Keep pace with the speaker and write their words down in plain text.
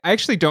I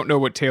actually don't know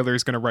what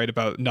Taylor's going to write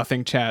about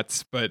Nothing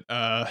Chats, but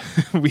our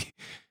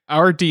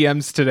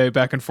DMs today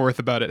back and forth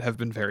about it have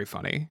been very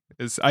funny.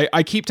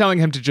 I keep telling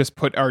him to just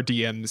put our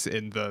DMs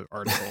in the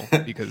article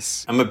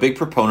because I'm a big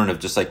proponent of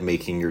just like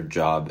making your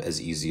job as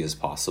easy as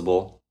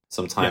possible.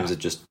 Sometimes it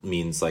just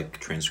means like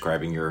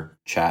transcribing your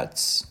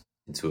chats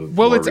into a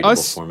more it's readable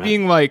us format.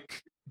 being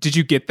like, did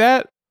you get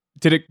that?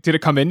 Did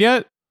it come in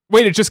yet?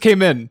 Wait, it just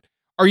came in.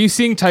 Are you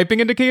seeing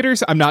typing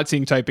indicators? I'm not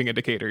seeing typing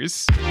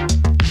indicators.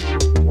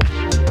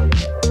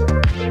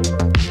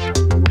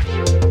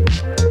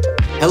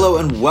 Hello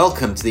and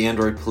welcome to the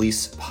Android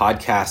Police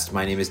podcast.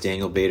 My name is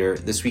Daniel Bader.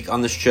 This week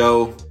on the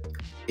show,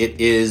 it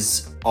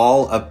is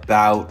all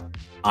about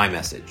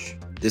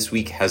iMessage. This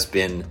week has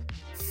been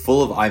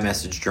full of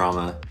iMessage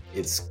drama.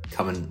 It's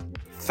coming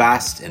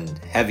fast and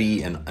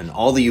heavy and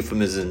all the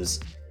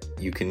euphemisms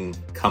you can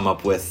come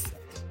up with.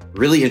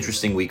 Really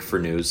interesting week for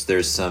news.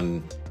 There's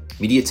some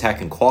MediaTek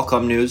and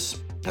Qualcomm news.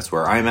 That's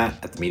where I'm at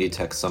the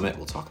MediaTek Summit.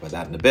 We'll talk about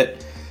that in a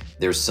bit.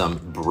 There's some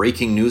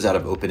breaking news out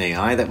of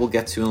OpenAI that we'll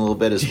get to in a little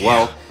bit as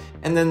well.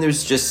 And then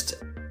there's just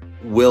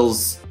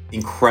Will's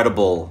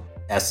incredible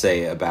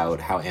essay about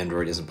how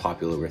Android isn't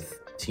popular with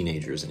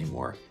teenagers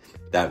anymore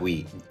that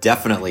we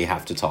definitely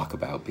have to talk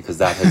about because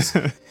that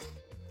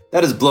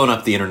has blown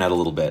up the internet a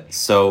little bit.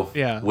 So,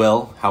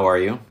 Will, how are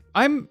you?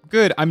 I'm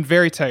good. I'm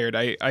very tired.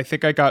 I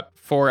think I got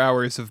 4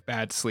 hours of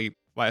bad sleep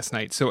last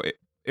night. So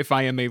if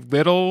I am a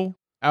little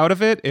out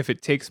of it, if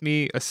it takes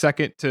me a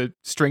second to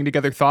string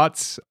together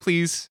thoughts,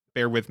 please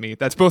bear with me.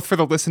 That's both for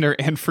the listener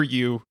and for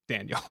you,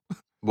 Daniel.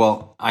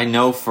 Well, I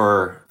know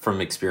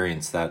from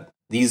experience that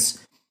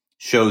these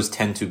shows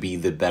tend to be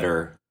the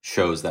better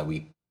shows that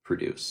we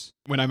produce.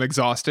 When I'm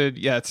exhausted,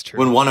 yeah, it's true.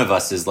 When one of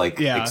us is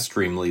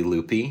extremely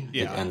loopy,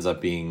 it ends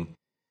up being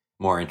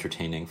more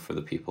entertaining for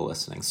the people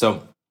listening.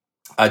 So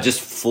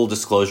just full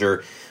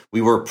disclosure,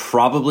 we were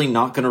probably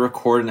not going to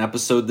record an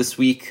episode this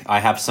week. I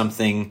have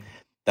something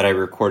that I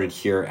recorded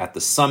here at the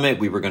summit.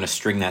 We were going to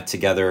string that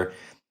together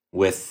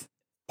with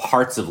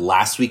parts of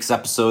last week's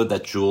episode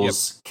that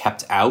Jules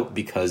kept out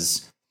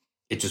because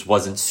it just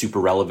wasn't super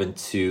relevant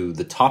to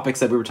the topics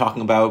that we were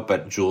talking about.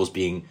 But Jules,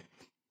 being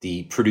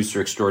the producer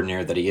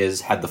extraordinaire that he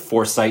is, had the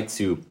foresight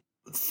to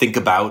think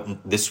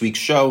about this week's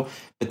show.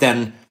 But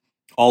then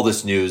all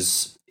this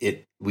news,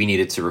 we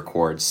needed to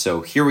record.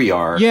 So here we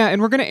are. Yeah,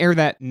 and we're going to air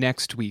that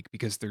next week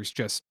because there's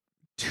just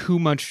too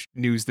much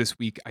news this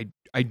week.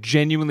 I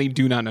genuinely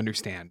do not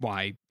understand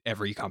why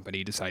every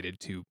company decided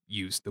to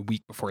use the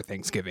week before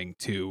Thanksgiving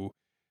to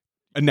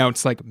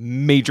announce like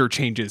major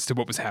changes to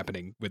what was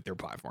happening with their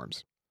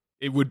platforms.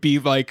 It would be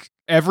like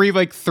every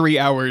 3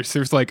 hours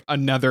there's like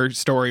another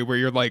story where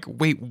you're like,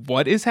 wait,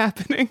 what is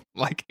happening?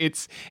 Like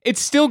it's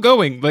still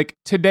going. Like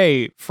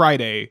today,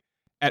 Friday,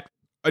 at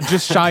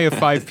just shy of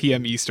 5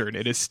 p.m. Eastern,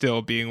 it is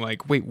still being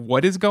like, wait,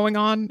 what is going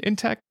on in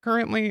tech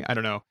currently? I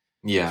don't know.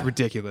 Yeah. It's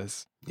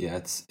ridiculous. Yeah,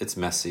 it's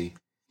messy.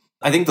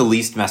 I think the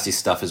least messy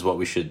stuff is what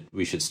we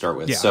should start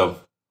with. Yeah.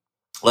 So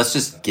let's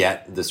just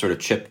get the sort of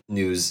chip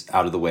news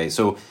out of the way.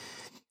 So,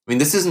 I mean,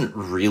 this isn't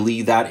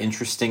really that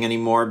interesting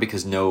anymore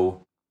because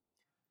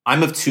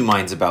I'm of two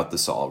minds about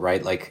this all,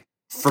 right? Like,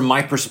 from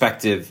my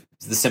perspective,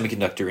 the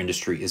semiconductor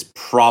industry is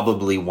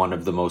probably one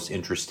of the most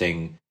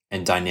interesting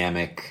and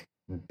dynamic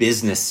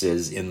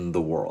businesses in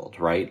the world,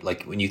 right?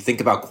 Like, when you think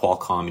about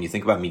Qualcomm and you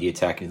think about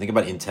MediaTek and you think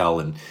about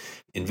Intel and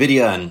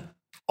NVIDIA and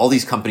all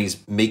these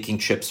companies making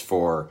chips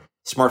for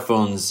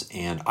smartphones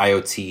and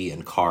IoT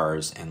and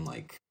cars and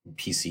like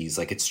PCs,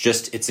 like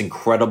it's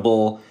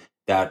incredible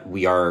that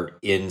we are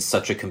in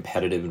such a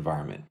competitive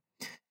environment.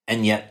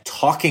 And yet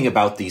talking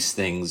about these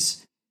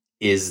things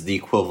is the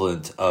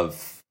equivalent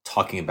of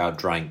talking about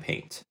drying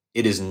paint.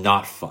 It is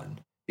not fun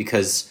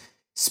because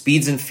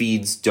speeds and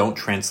feeds don't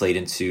translate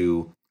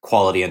into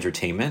quality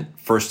entertainment.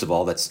 First of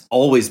all, that's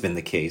always been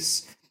the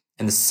case.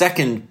 And the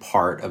second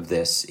part of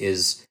this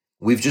is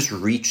we've just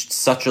reached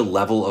such a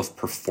level of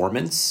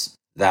performance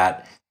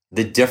that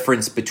the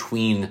difference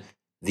between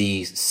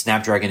the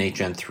Snapdragon 8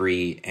 Gen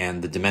 3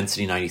 and the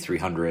Dimensity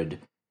 9300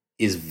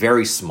 is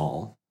very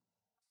small.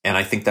 And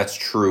I think that's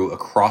true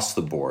across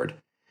the board.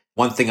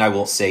 One thing I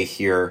will say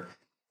here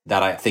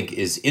that I think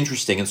is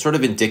interesting and sort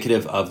of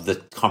indicative of the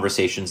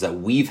conversations that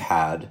we've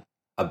had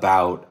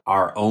about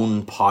our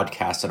own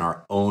podcast and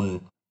our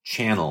own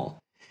channel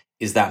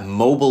is that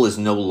mobile is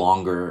no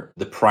longer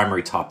the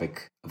primary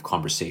topic of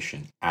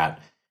conversation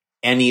at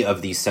any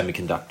of these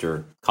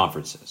semiconductor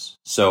conferences.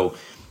 So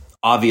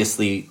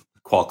obviously,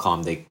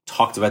 Qualcomm, they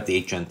talked about the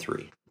 8 Gen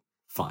 3.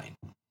 Fine.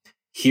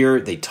 Here,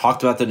 they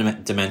talked about the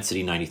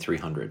Dimensity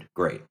 9300.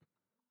 Great.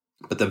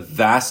 But the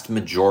vast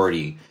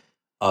majority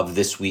of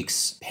this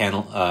week's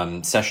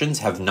panel sessions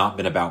have not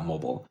been about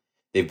mobile.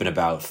 They've been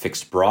about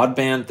fixed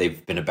broadband.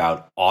 They've been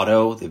about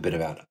auto. They've been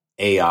about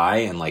AI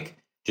and like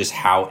just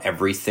how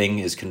everything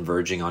is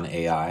converging on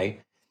AI.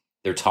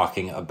 They're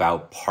talking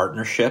about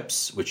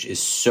partnerships, which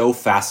is so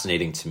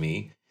fascinating to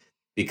me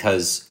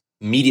because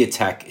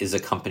MediaTek is a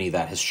company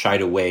that has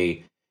shied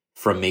away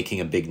from making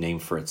a big name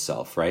for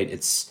itself, right?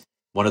 It's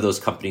one of those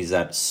companies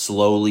that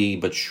slowly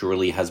but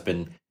surely has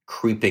been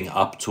creeping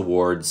up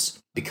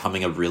towards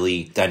becoming a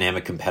really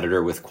dynamic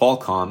competitor with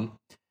Qualcomm,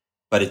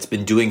 but it's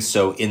been doing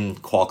so in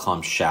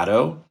Qualcomm's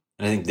shadow.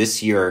 And I think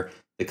this year,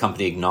 the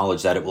company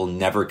acknowledged that it will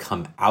never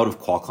come out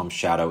of Qualcomm's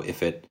shadow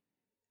if it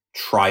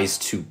tries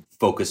to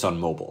focus on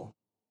mobile,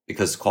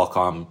 because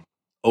Qualcomm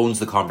owns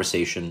the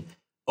conversation,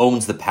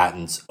 owns the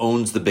patents,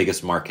 owns the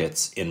biggest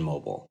markets in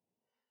mobile.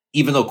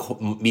 Even though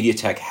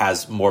MediaTek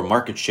has more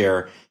market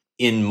share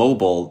in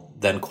mobile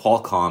than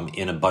Qualcomm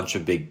in a bunch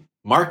of big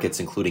markets,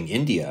 including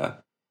India,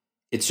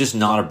 it's just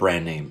not a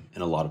brand name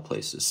in a lot of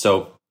places.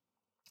 So,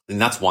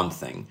 and that's one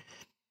thing.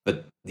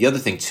 But the other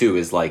thing too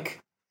is like,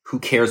 who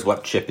cares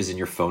what chip is in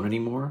your phone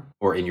anymore,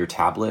 or in your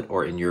tablet,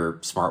 or in your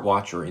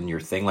smartwatch, or in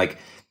your thing? Like,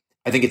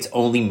 I think it's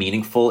only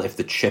meaningful if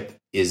the chip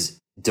is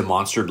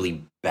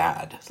demonstrably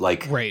bad.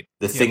 Like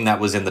the thing that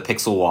was in the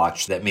Pixel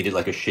Watch that made it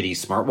like a shitty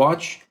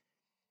smartwatch,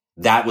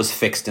 that was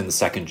fixed in the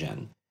second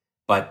gen.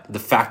 But the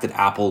fact that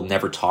Apple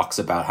never talks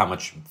about how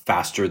much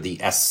faster the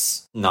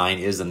S9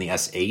 is than the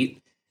S8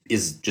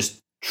 is just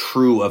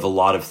true of a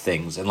lot of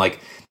things. And like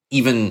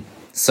even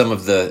some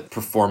of the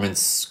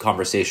performance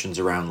conversations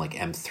around like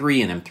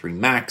M3 and M3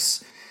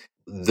 Max,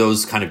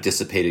 those kind of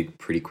dissipated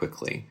pretty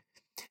quickly.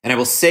 And I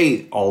will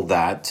say all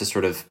that to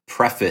sort of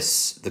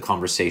preface the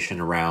conversation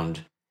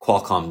around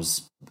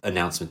Qualcomm's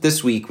announcement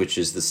this week, which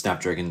is the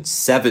Snapdragon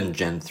 7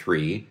 Gen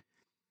 3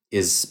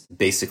 is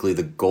basically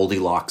the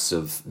Goldilocks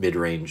of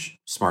mid-range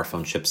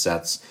smartphone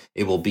chipsets.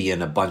 It will be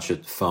in a bunch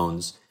of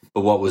phones.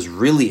 But what was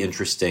really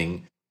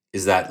interesting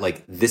is that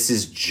like this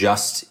is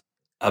just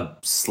a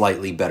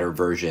slightly better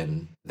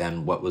version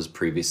than what was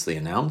previously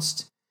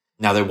announced.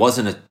 Now, there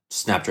wasn't a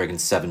Snapdragon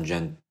 7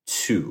 Gen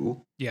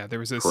 2. Yeah, there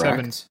was a correct?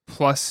 7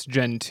 Plus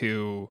Gen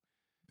 2.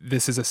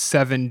 This is a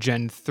 7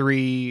 Gen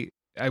 3.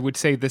 I would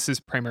say this is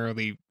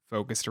primarily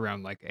focused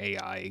around like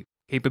AI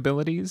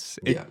capabilities.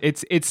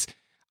 It's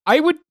I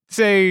would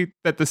say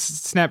that the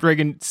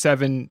Snapdragon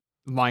 7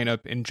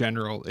 lineup in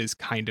general is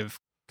kind of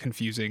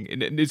confusing.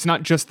 And it's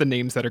not just the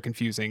names that are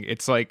confusing.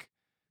 It's like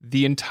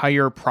the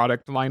entire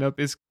product lineup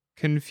is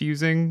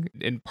confusing.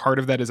 And part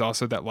of that is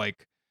also that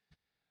like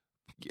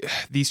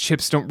these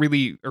chips don't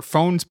really, or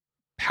phones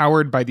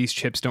powered by these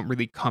chips don't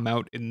really come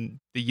out in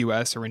the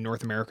US or in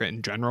North America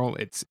in general.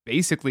 It's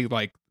basically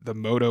like the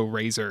Moto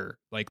Razr,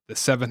 like the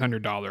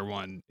 $700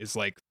 one is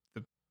like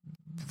the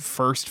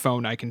first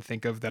phone I can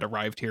think of that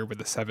arrived here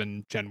with a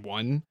 7 Gen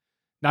 1.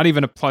 Not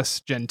even a Plus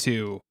Gen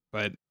 2,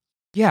 but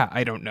yeah,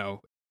 I don't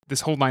know.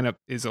 This whole lineup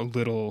is a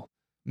little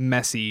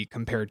messy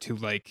compared to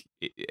like,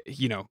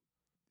 you know,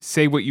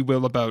 say what you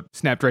will about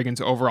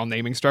Snapdragon's overall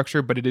naming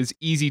structure, but it is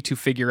easy to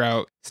figure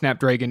out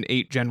Snapdragon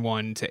 8 Gen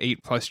 1 to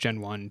 8 Plus Gen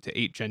 1 to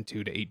 8 Gen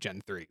 2 to 8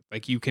 Gen 3.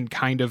 Like you can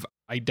kind of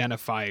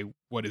identify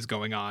what is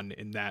going on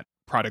in that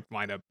product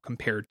lineup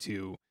compared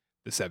to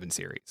the 7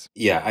 series.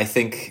 Yeah, I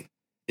think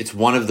it's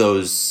one of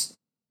those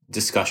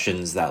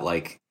discussions that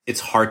like it's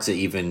hard to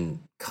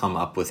even come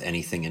up with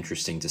anything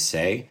interesting to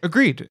say.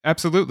 Agreed,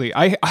 absolutely.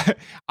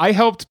 I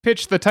helped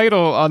pitch the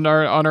title on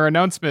our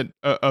announcement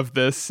of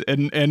this,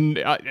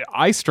 and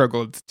I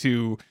struggled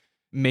to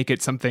make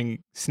it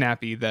something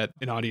snappy that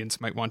an audience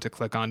might want to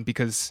click on,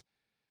 because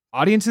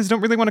audiences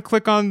don't really want to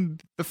click on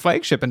the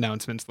flagship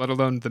announcements, let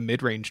alone the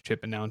mid-range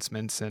chip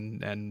announcements.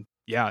 And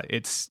yeah,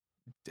 it's,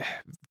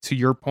 to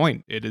your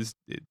point, it is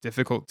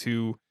difficult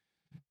to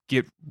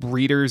get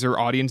readers or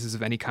audiences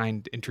of any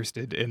kind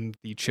interested in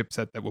the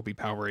chipset that will be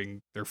powering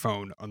their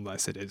phone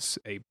unless it is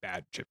a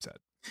bad chipset.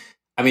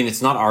 I mean,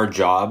 it's not our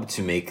job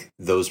to make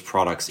those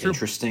products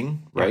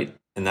interesting, right? Yeah.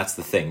 And that's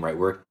the thing, right?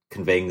 We're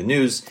conveying the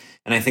news.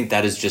 And I think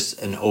that is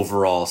just an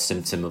overall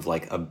symptom of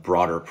like a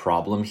broader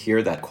problem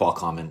here that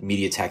Qualcomm and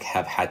MediaTek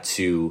have had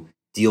to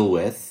deal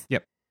with,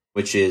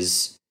 which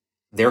is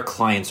their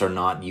clients are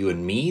not you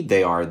and me.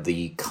 They are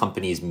the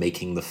companies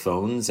making the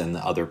phones and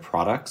the other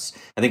products.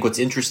 I think what's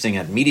interesting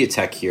at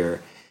MediaTek here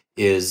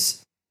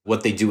is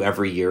what they do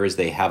every year is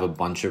they have a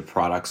bunch of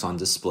products on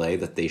display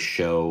that they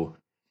show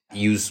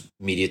use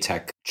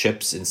MediaTek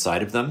chips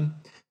inside of them.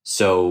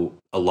 So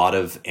a lot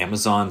of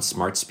Amazon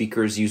smart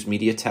speakers use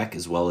MediaTek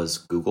as well as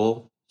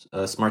Google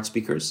smart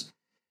speakers.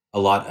 A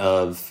lot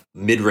of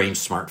mid-range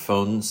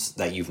smartphones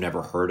that you've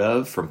never heard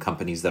of from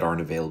companies that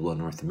aren't available in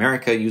North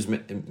America use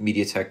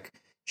MediaTek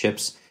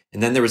chips.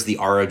 And then there was the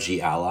ROG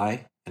Ally.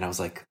 And I was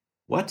like,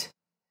 what?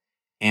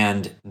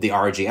 And the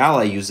ROG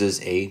Ally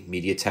uses a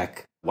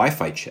MediaTek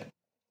Wi-Fi chip.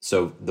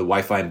 So the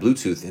Wi-Fi and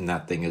Bluetooth in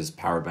that thing is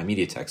powered by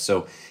MediaTek.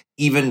 So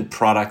even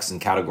products and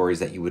categories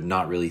that you would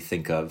not really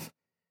think of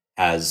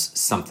as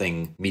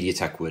something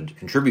MediaTek would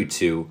contribute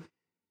to,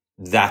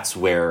 that's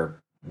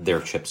where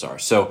their chips are.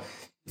 So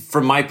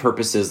for my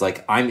purposes,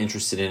 like I'm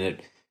interested in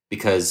it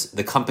because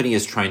the company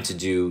is trying to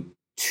do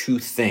two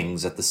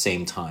things at the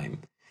same time.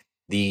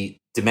 The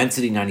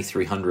Dimensity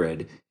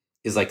 9300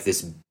 is like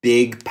this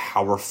big,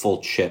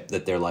 powerful chip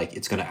that they're like,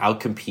 it's going to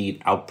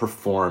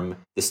outperform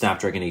the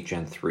Snapdragon 8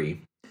 Gen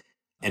 3,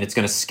 and it's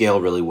going to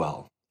scale really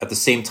well. At the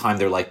same time,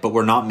 they're like, but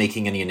we're not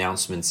making any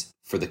announcements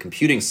for the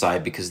computing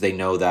side because they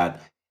know that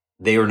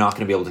they are not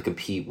going to be able to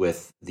compete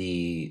with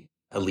the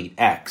Elite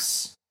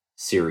X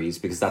series,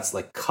 because that's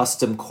like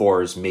custom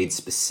cores made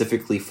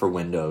specifically for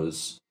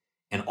Windows.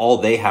 And all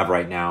they have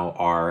right now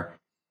are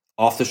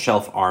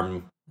off-the-shelf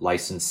ARM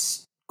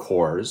license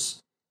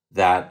cores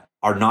that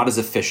are not as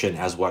efficient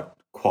as what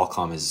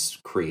Qualcomm is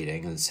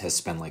creating and has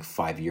spent like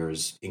 5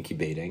 years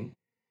incubating.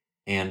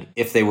 And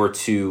if they were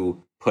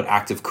to put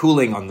active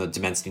cooling on the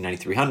Dimensity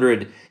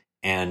 9300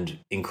 and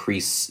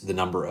increase the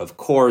number of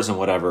cores and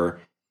whatever,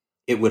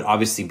 it would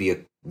obviously be a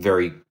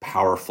very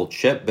powerful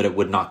chip, but it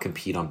would not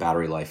compete on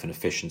battery life and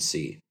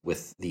efficiency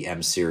with the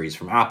M series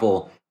from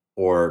Apple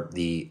or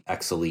the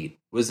X Elite.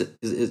 Is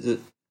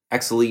it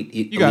X Elite,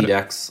 Elite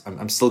X?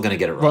 I'm still going to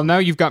get it wrong. Well, now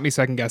you've got me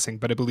second guessing,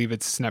 but I believe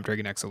it's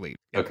Snapdragon X Elite.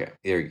 Yep. Okay,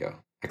 there you go.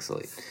 X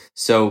Elite.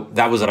 So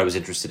that was what I was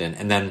interested in.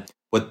 And then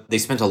what they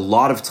spent a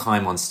lot of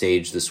time on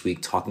stage this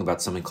week talking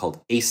about something called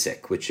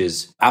ASIC, which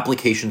is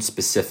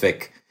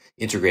application-specific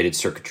integrated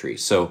circuitry.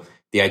 So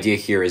the idea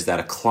here is that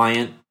a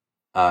client,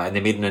 and they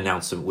made an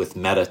announcement with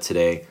Meta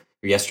today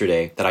or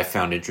yesterday that I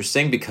found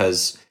interesting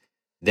because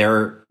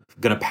they're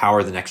going to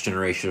power the next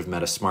generation of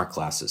Meta smart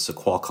glasses. So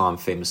Qualcomm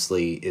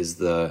famously is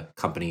the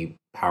company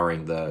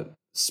powering the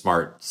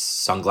smart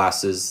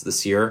sunglasses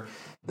this year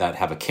that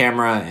have a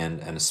camera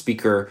and a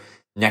speaker.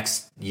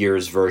 Next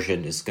year's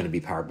version is going to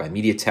be powered by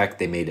MediaTek.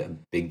 They made a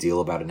big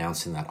deal about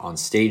announcing that on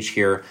stage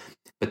here.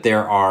 But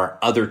there are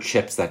other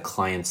chips that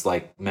clients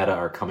like Meta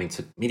are coming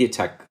to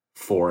MediaTek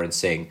for and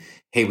saying,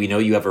 hey, we know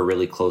you have a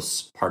really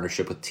close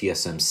partnership with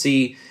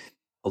TSMC.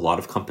 A lot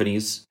of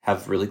companies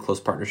have really close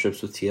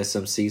partnerships with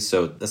TSMC.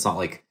 So that's not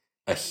like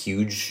a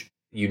huge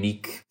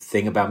unique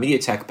thing about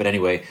MediaTek. But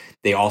anyway,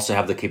 they also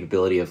have the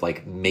capability of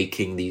like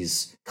making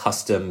these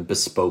custom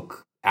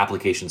bespoke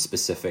application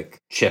specific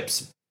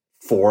chips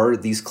for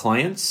these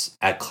clients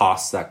at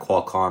costs that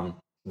Qualcomm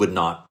would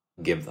not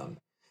give them.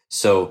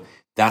 So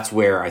that's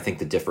where I think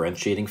the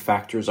differentiating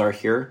factors are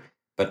here.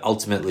 But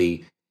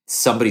ultimately,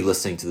 somebody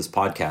listening to this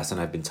podcast,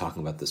 and I've been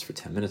talking about this for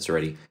 10 minutes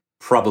already,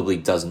 probably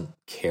doesn't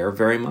care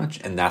very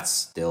much. And that's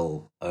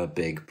still a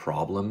big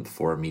problem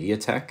for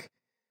MediaTek.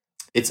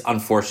 It's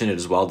unfortunate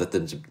as well that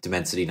the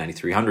Dimensity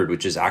 9300,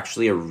 which is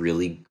actually a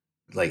really,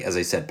 like, as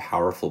I said,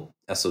 powerful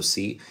SoC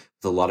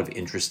with a lot of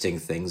interesting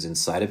things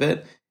inside of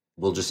it,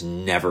 will just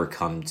never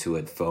come to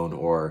a phone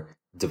or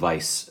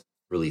device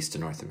released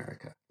in North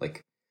America.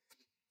 Like,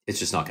 it's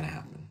just not going to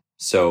happen.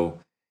 So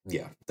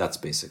yeah, that's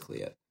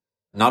basically it.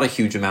 Not a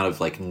huge amount of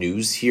like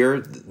news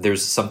here.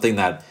 There's something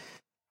that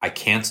I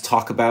can't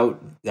talk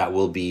about that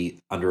will be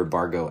under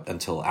embargo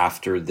until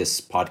after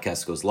this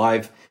podcast goes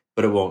live,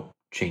 but it won't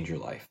change your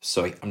life.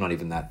 So I'm not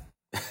even that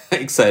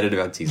excited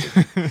about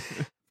teasing.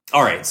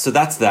 All right, so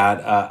that's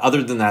that.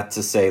 Other than that,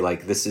 to say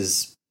like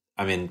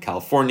I'm in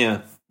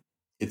California.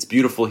 It's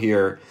beautiful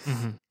here.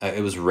 Mm-hmm.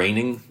 It was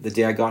raining the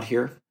day I got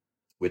here,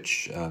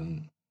 which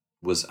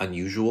was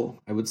unusual,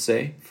 I would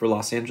say, for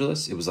Los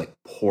Angeles. It was like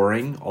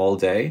pouring all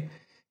day,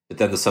 but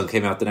then the sun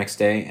came out the next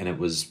day and it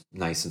was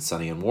nice and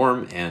sunny and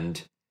warm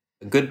and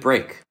a good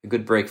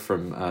break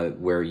from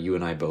where you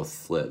and I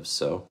both live.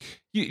 So,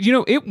 you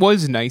know, it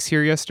was nice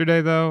here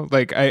yesterday, though.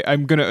 Like,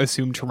 I'm going to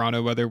assume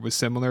Toronto weather was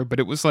similar, but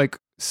it was like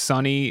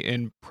sunny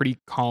and pretty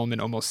calm and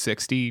almost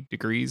 60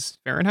 degrees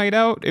Fahrenheit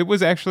out. It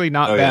was actually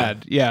not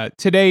bad. Yeah.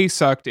 Today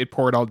sucked. It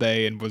poured all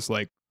day and was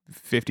like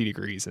 50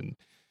 degrees. And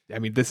I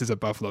mean, this is a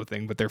Buffalo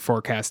thing, but they're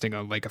forecasting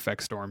a lake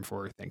effect storm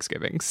for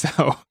Thanksgiving.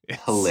 So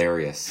it's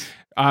hilarious.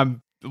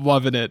 I'm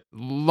loving it.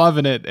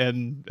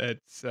 And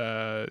it's,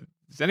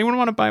 does anyone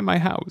want to buy my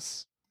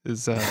house?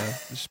 Just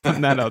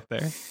putting that out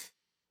there.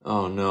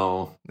 Oh,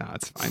 no. No,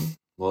 it's fine.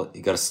 Well,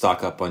 you got to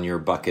stock up on your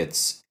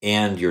buckets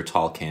and your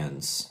tall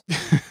cans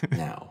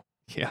now.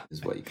 Yeah.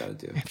 Is what you got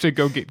to do. I have to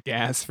go get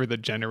gas for the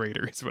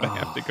generator is what I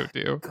have to go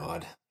do.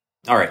 God.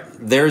 All right.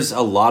 There's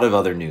a lot of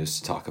other news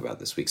to talk about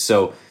this week.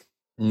 So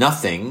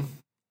Nothing,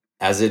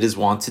 as it is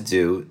wont to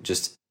do,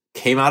 just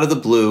came out of the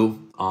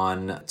blue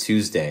on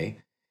Tuesday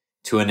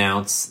to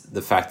announce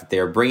the fact that they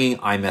are bringing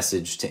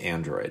iMessage to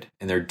Android.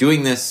 And they're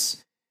doing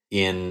this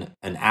in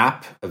an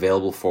app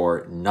available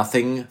for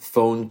Nothing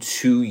Phone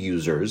 2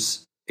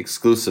 users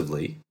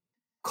exclusively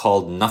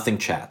called Nothing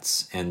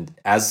Chats. And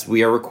as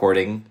we are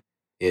recording,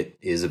 it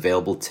is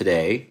available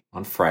today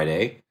on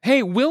Friday.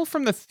 Hey, Will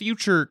from the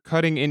future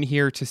cutting in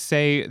here to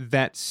say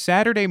that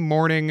Saturday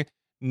morning,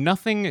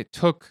 Nothing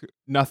took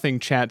Nothing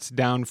Chats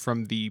down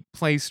from the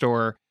Play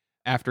Store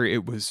after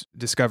it was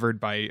discovered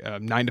by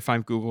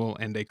 9to5 Google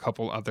and a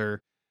couple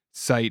other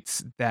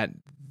sites that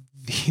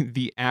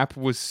the app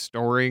was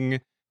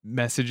storing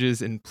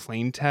messages in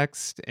plain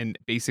text, and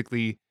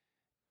basically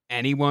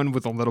anyone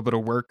with a little bit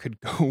of work could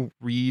go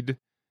read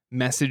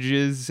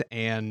messages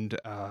and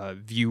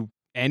view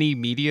any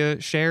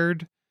media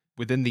shared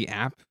within the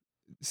app.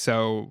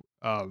 So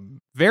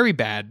very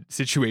bad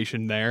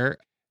situation there.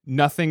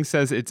 Nothing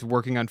says it's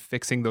working on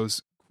fixing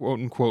those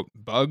quote unquote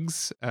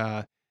bugs.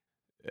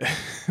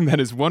 That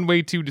is one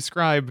way to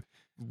describe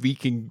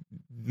leaking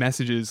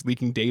messages,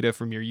 leaking data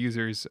from your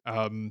users.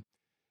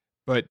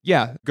 But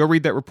yeah, go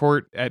read that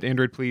report at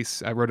Android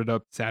Police. I wrote it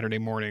up Saturday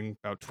morning,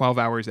 about 12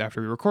 hours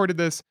after we recorded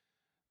this.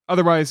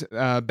 Otherwise,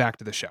 back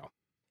to the show.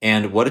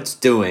 And what it's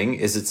doing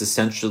is it's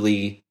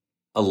essentially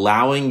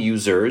allowing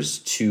users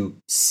to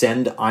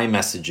send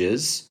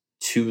iMessages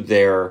to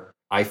their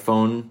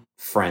iPhone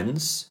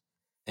friends.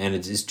 And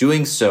it is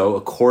doing so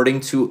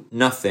according to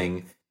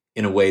Nothing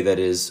in a way that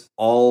is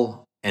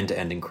all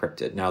end-to-end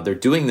encrypted. Now, they're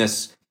doing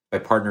this by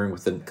partnering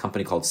with a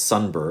company called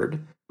Sunbird,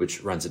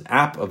 which runs an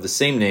app of the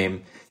same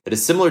name that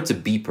is similar to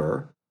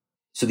Beeper.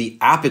 So the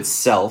app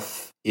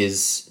itself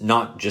is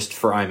not just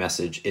for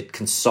iMessage. It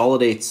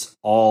consolidates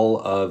all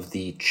of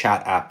the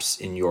chat apps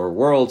in your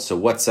world. So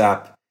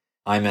WhatsApp,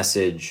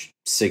 iMessage,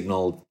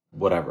 Signal,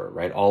 whatever,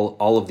 right?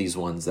 All of these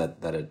ones that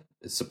it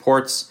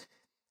supports.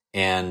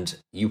 And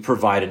you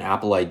provide an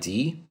Apple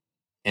ID.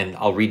 And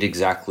I'll read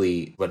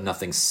exactly what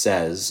Nothing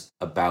says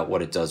about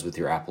what it does with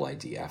your Apple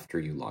ID after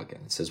you log in.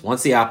 It says,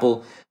 once the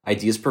Apple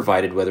ID is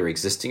provided, whether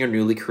existing or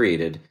newly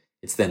created,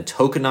 it's then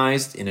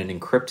tokenized in an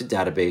encrypted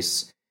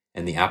database,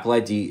 and the Apple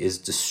ID is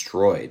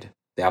destroyed.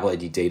 The Apple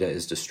ID data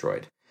is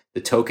destroyed.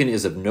 The token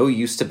is of no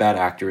use to bad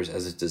actors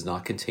as it does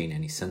not contain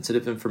any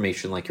sensitive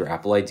information like your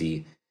Apple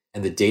ID,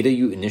 and the data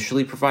you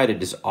initially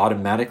provided is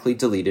automatically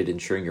deleted,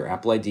 ensuring your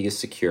Apple ID is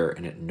secure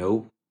and at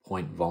no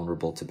point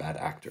vulnerable to bad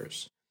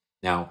actors.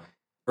 Now,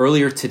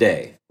 earlier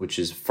today, which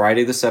is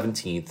Friday the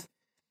 17th,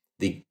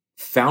 the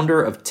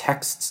founder of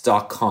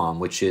Texts.com,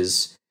 which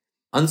is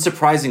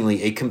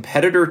unsurprisingly a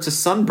competitor to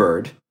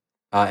Sunbird,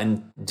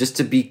 and just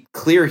to be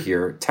clear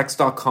here,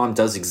 Text.com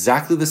does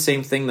exactly the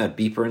same thing that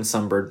Beeper and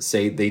Sunbird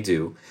say they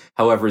do.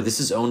 However, this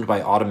is owned by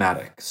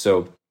Automattic.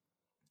 So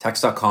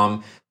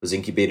Text.com was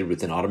incubated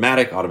within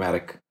Automattic.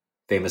 Automattic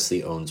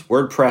famously owns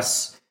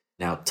WordPress,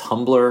 now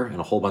Tumblr, and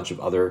a whole bunch of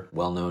other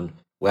well-known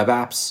web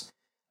apps.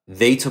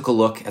 They took a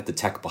look at the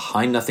tech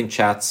behind Nothing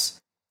Chats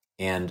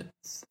and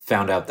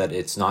found out that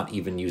it's not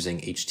even using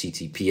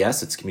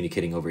HTTPS. It's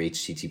communicating over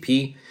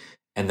HTTP,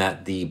 and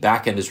that the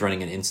backend is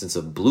running an instance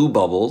of Blue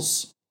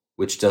Bubbles,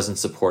 which doesn't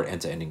support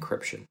end-to-end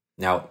encryption.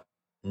 Now,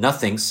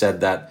 Nothing said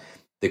that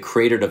the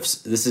creator of,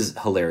 this is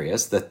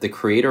hilarious, that the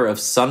creator of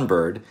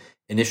Sunbird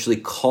initially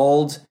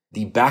called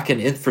the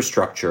backend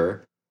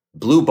infrastructure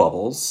Blue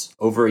Bubbles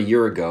over a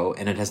year ago,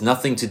 and it has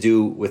nothing to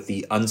do with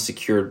the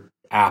unsecured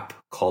app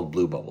called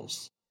Blue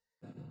Bubbles.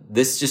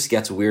 This just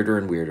gets weirder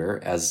and weirder,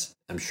 as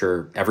I'm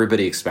sure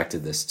everybody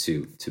expected this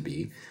to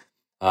be.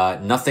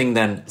 Nothing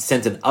then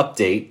sent an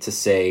update to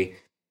say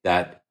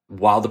that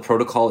while the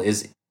protocol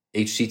is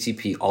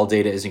HTTP, all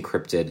data is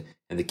encrypted,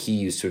 and the key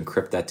used to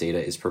encrypt that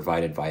data is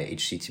provided via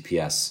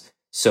HTTPS.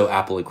 So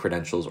Apple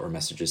credentials or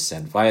messages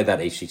sent via that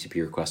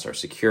HTTP request are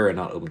secure and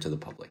not open to the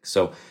public.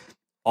 So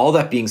all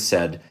that being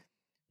said,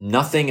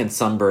 Nothing and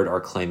Sunbird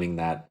are claiming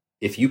that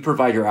if you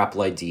provide your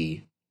Apple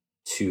ID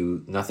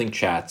to Nothing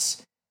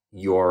Chats,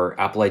 your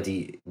Apple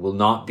ID will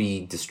not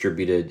be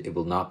distributed. It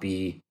will not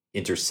be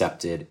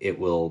intercepted. It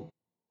will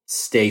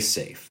stay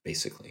safe,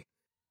 basically.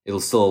 It'll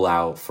still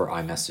allow for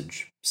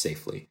iMessage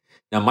safely.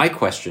 Now, my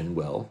question,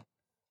 Will,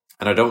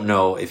 and I don't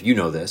know if you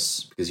know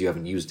this because you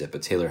haven't used it,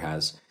 but Taylor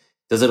has.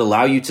 Does it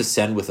allow you to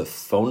send with a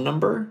phone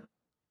number,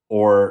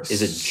 or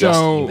is it just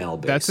email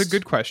based? That's a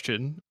good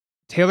question.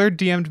 Taylor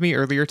DM'd me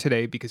earlier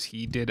today because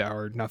he did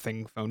our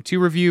Nothing Phone 2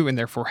 review and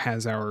therefore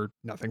has our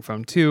Nothing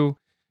Phone 2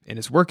 and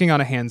is working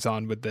on a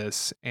hands-on with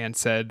this, and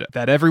said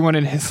that everyone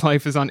in his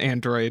life is on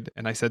Android.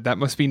 And I said, that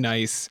must be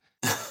nice.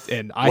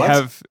 And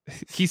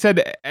he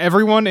said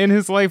everyone in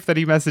his life that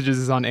he messages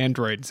is on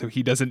Android. So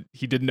he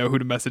didn't know who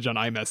to message on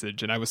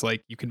iMessage. And I was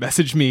like, you can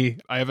message me.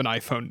 I have an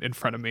iPhone in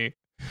front of me.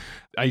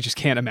 I just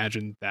can't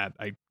imagine that.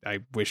 I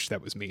wish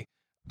that was me.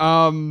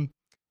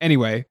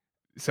 Anyway,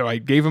 so I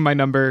gave him my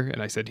number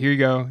and I said, here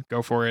you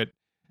go for it.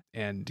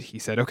 And he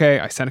said, okay.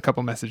 I sent a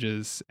couple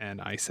messages and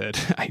I said,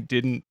 I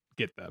didn't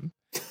get them.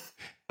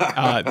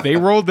 They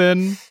rolled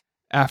in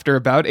after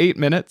about 8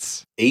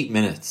 minutes. 8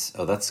 minutes.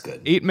 Oh, that's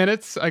good. 8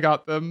 minutes. I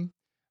got them.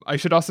 I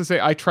should also say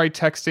I tried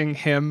texting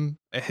him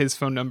his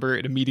phone number.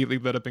 It immediately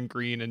lit up in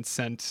green and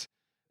sent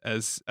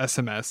as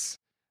SMS.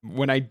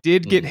 When I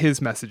did get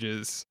his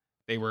messages,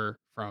 they were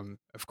from,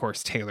 of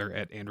course, Taylor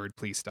at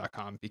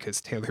androidpolice.com,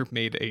 because Taylor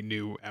made a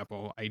new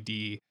Apple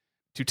ID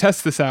to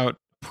test this out.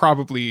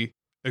 Probably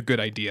a good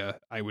idea,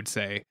 I would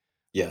say.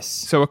 Yes.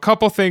 So a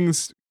couple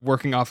things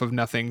working off of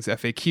Nothing's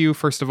FAQ.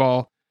 First of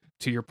all,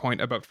 to your point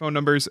about phone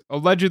numbers,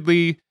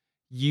 allegedly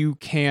you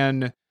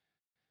can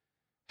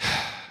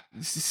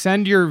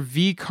send your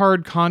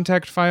vCard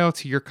contact file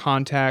to your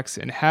contacts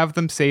and have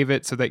them save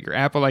it so that your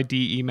Apple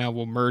ID email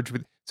will merge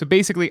with. So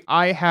basically,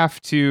 I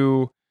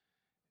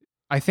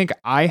think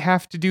I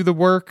have to do the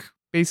work.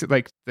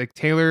 Basically, like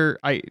Taylor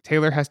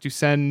has to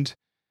send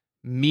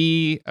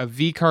me a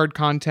vCard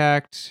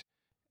contact,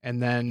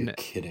 and then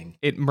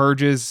it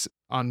merges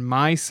on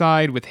my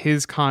side with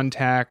his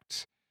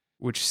contact,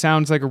 which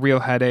sounds like a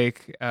real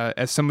headache.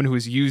 As someone who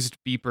has used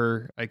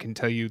Beeper, I can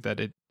tell you that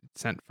it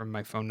sent from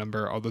my phone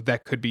number, although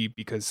that could be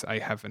because I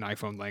have an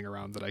iPhone laying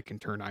around that I can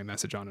turn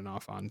iMessage on and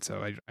off on,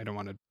 so I don't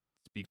want to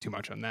speak too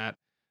much on that.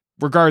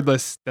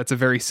 Regardless, that's a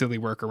very silly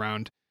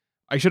workaround.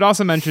 I should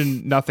also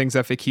mention Nothing's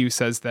FAQ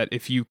says that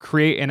if you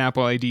create an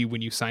Apple ID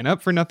when you sign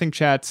up for Nothing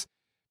Chats,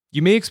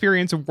 You may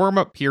experience a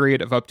warm-up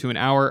period of up to an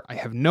hour. I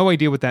have no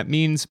idea what that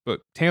means,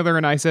 but Taylor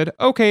and I said,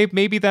 okay,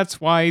 maybe that's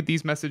why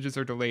these messages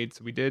are delayed.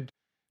 So we did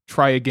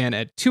try again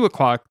at 2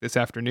 o'clock this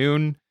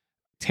afternoon.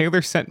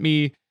 Taylor sent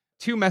me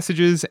 2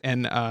 messages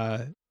and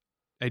I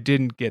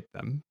didn't get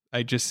them.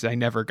 I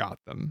never got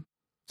them.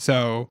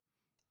 So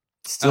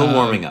still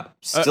warming up.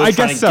 Still I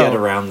trying guess to get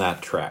around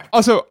that track.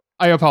 Also,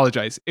 I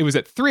apologize. It was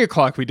at 3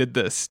 o'clock we did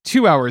this.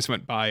 2 hours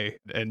went by,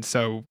 and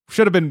so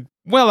should have been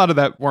well out of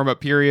that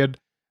warm-up period.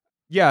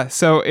 Yeah,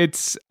 so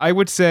I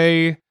would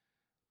say,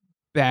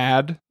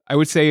 bad. I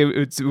would say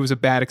it was a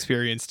bad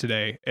experience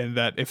today, and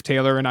that if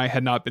Taylor and I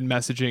had not been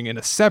messaging in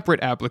a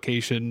separate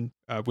application,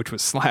 which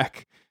was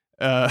Slack,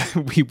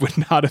 we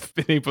would not have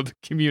been able to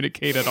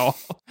communicate at all.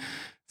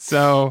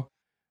 So,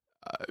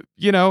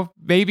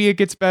 maybe it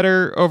gets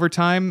better over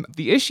time.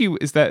 The issue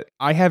is that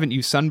I haven't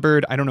used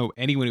Sunbird. I don't know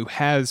anyone who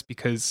has,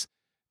 because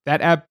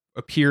that app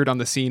appeared on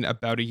the scene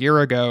about a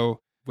year ago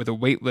with a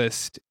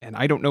waitlist, and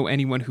I don't know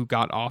anyone who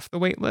got off the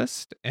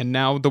waitlist. And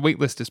now the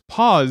waitlist is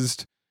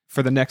paused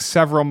for the next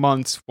several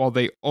months while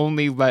they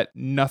only let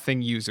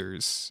Nothing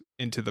users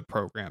into the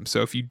program.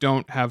 So if you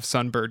don't have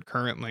Sunbird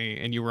currently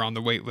and you were on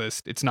the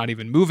waitlist, it's not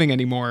even moving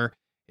anymore.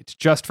 It's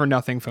just for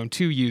Nothing Phone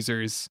 2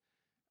 users.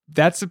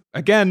 That's,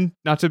 again,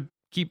 not to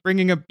keep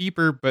bringing up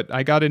Beeper, but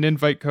I got an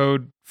invite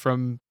code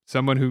from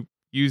someone who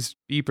used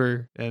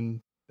Beeper, and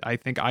I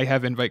think I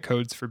have invite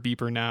codes for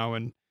Beeper now,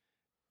 and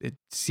it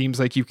seems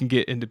like you can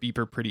get into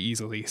Beeper pretty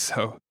easily.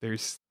 So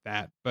there's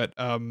that. But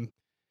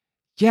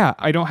yeah,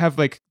 I don't have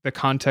like the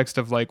context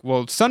of like,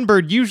 well,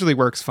 Sunbird usually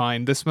works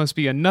fine. This must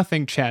be a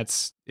Nothing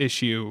Chats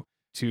issue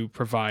to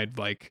provide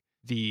like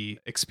the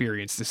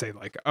experience to say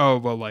like, oh,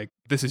 well, like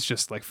this is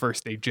just like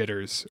first day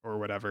jitters or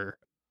whatever.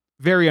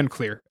 Very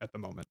unclear at the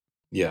moment.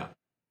 Yeah.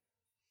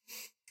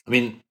 I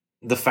mean,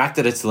 the fact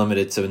that it's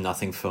limited to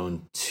Nothing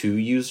Phone 2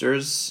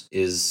 users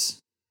is,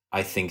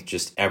 I think,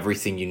 just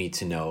everything you need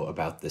to know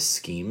about this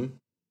scheme.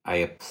 I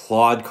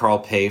applaud Carl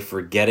Pei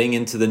for getting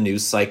into the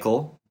news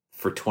cycle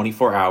for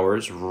 24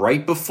 hours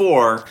right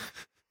before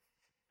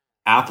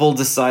Apple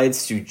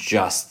decides to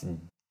just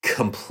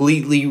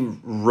completely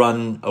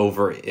run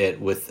over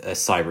it with a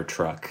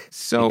Cybertruck.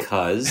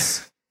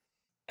 Because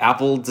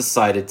Apple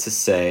decided to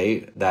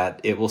say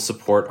that it will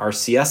support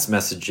RCS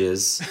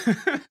messages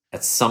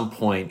at some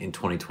point in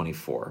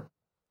 2024.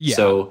 Yeah.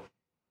 So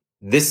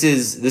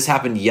this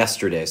happened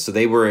yesterday. So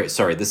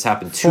this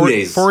happened 2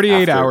 days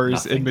 48 after hours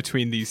Nothing. In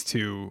between these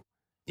two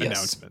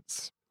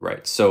announcements.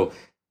 Right. So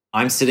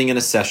I'm sitting in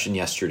a session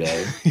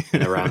yesterday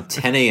and around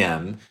 10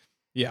 a.m.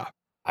 Yeah.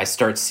 I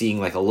start seeing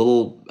like a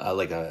little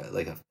like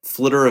a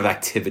flitter of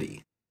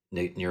activity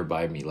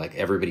nearby me. Like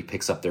everybody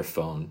picks up their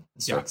phone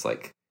and starts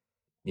like,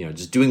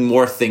 just doing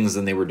more things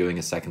than they were doing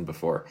a second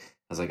before. I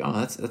was like, oh,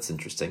 that's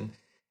interesting.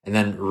 And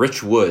then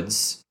Rich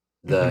Woods,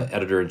 the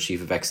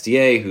editor-in-chief of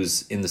XDA,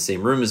 who's in the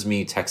same room as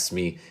me, texts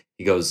me.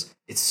 He goes,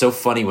 it's so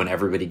funny when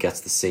everybody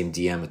gets the same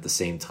DM at the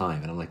same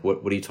time. And I'm like,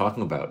 what are you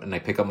talking about? And I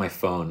pick up my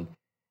phone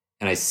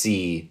and I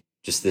see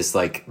just this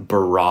like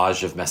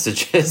barrage of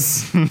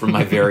messages from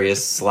my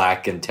various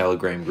Slack and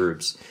Telegram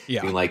groups.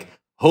 Yeah. Being like,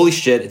 holy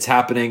shit, it's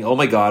happening. Oh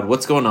my God,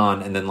 what's going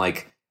on? And then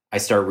like I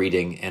start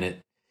reading, and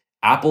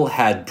Apple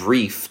had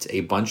briefed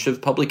a bunch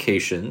of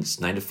publications,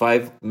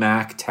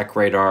 9to5Mac,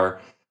 TechRadar,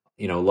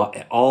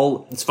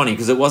 all. It's funny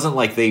because it wasn't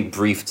like they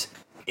briefed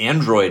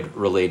Android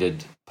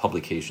related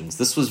publications.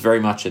 This was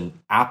very much an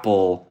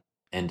Apple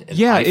and an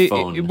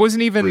iPhone. It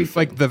wasn't even briefing.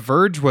 Like The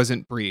Verge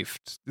wasn't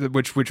briefed,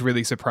 which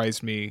really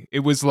surprised me.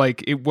 It was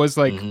like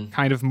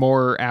kind of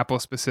more Apple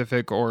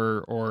specific,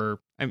 or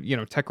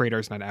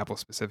TechRadar is not Apple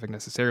specific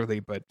necessarily,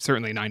 but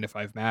certainly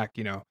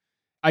 9to5Mac.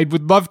 I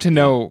would love to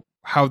know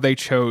how they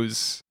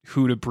chose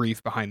who to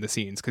brief behind the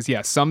scenes,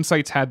 because some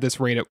sites had this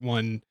right at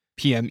 1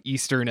 p.m.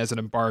 Eastern as an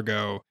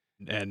embargo.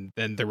 And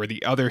then there were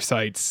the other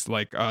sites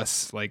like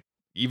us, like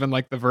even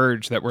like The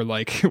Verge, that were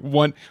like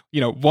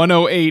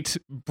 108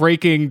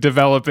 breaking,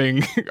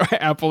 developing.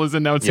 Apple is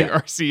announcing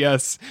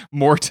RCS,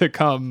 more to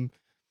come.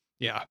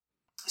 Yeah.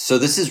 So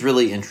this is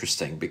really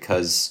interesting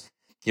because,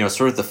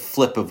 sort of the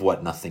flip of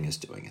what Nothing is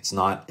doing. It's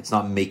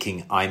not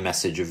making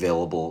iMessage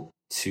available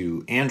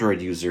to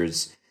Android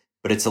users,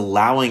 but it's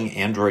allowing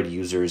Android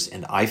users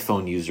and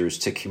iPhone users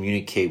to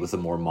communicate with a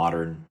more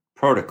modern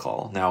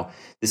protocol. Now,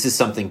 this is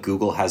something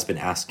Google has been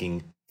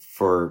asking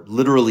for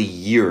literally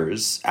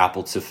years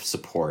Apple to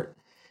support,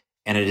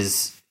 and it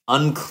is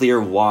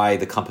unclear why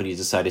the company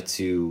decided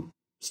to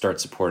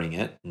start supporting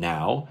it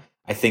now.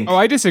 I think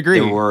I disagree.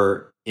 There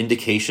were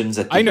indications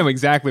that I know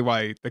exactly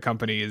why the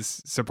company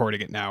is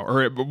supporting it now,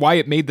 or why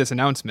it made this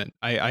announcement.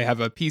 I have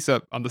a piece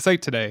up on the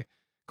site today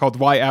called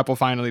 "Why Apple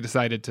Finally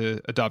Decided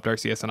to Adopt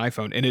RCS on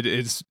iPhone," and it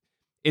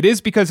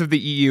is because of the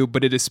EU,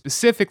 but it is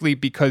specifically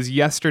because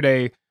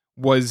yesterday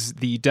was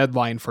the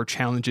deadline for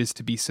challenges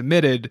to be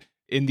submitted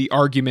in the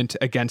argument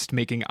against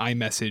making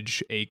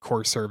iMessage a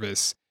core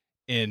service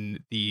in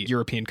the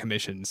European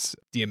Commission's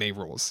DMA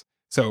rules.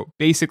 So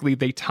basically,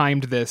 they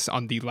timed this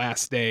on the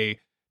last day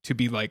to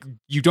be like,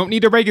 you don't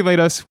need to regulate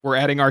us. We're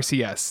adding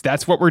RCS.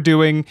 That's what we're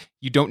doing.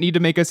 You don't need to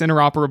make us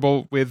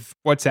interoperable with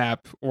WhatsApp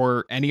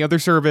or any other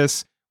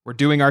service. We're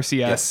doing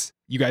RCS.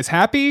 Yeah. You guys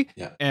happy?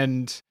 Yeah.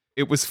 And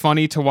it was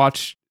funny to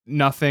watch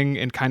Nothing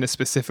and kind of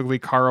specifically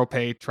Carl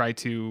Pei try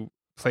to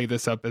play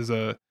this up as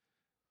a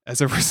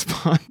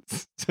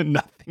response to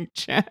Nothing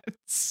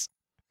chats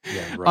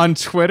on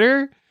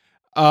Twitter.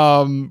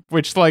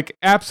 Which, like,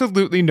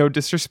 absolutely no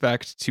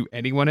disrespect to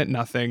anyone at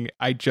Nothing.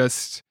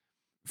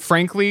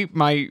 Frankly,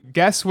 my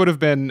guess would have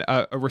been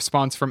a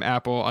response from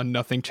Apple on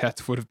Nothing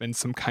chats would have been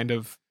some kind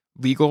of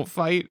legal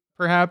fight,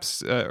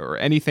 perhaps, or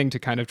anything to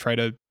kind of try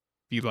to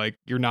be like,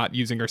 you're not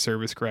using our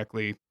service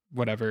correctly,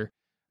 whatever,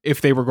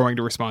 if they were going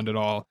to respond at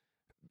all.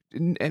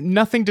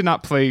 Nothing did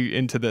not play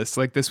into this.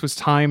 Like, this was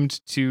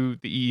timed to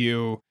the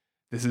EU.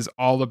 This is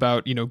all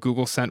about,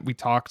 Google sent, we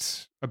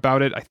talked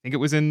about it. I think it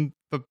was in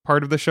the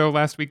part of the show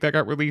last week that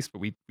got released, but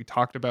we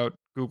talked about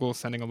Google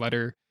sending a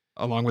letter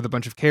along with a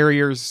bunch of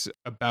carriers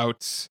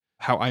about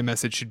how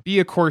iMessage should be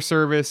a core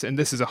service. And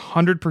this is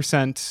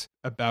 100%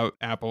 about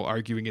Apple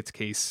arguing its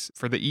case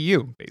for the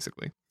EU,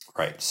 basically.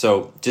 Right.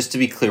 So just to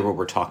be clear what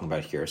we're talking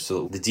about here.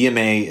 So the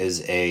DMA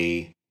is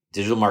a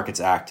Digital Markets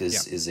Act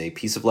is a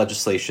piece of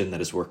legislation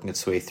that is working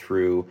its way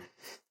through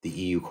the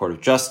EU Court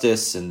of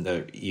Justice and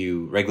the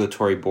EU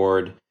Regulatory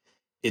Board.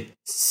 It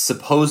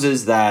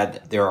supposes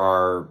that there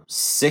are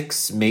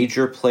 6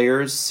 major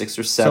players, 6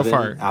 or 7, so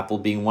far. Apple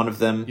being one of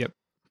them. Yep.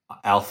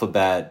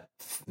 Alphabet,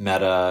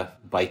 Meta,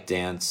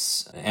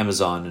 ByteDance,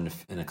 Amazon,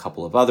 and a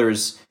couple of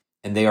others.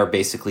 And they are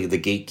basically the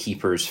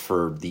gatekeepers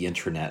for the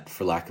internet,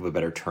 for lack of a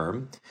better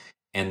term.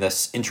 And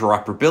this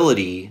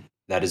interoperability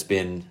that has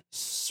been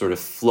sort of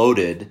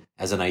floated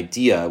as an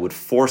idea would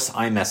force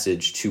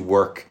iMessage to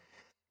work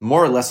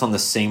more or less on the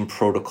same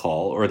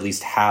protocol, or at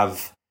least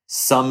have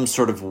some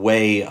sort of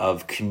way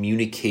of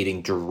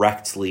communicating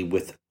directly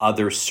with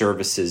other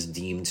services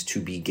deemed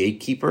to be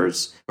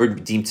gatekeepers or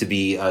deemed to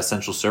be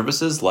essential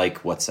services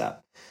like WhatsApp.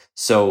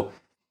 So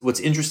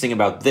what's interesting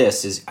about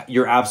this is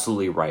you're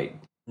absolutely right.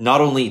 Not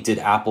only did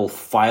Apple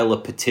file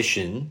a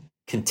petition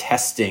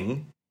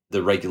contesting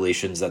the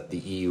regulations that the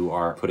EU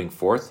are putting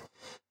forth,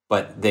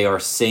 but they are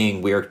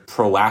saying we're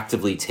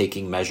proactively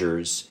taking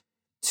measures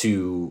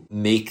to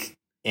make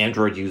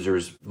Android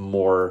users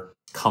more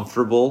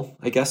comfortable,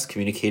 I guess,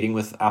 communicating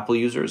with Apple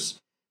users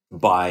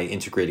by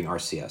integrating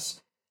RCS.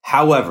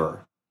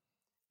 However,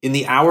 in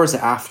the hours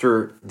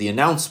after the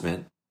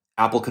announcement,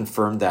 Apple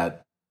confirmed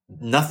that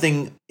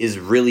nothing is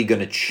really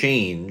going to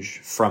change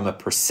from a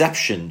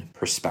perception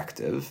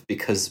perspective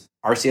because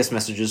RCS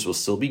messages will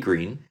still be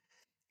green.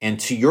 And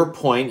to your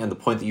point, and the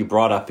point that you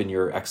brought up in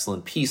your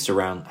excellent piece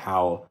around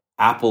how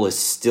Apple is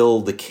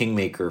still the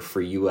kingmaker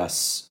for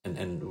US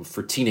and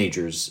for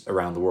teenagers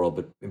around the world,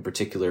 but in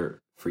particular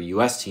for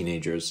US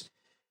teenagers,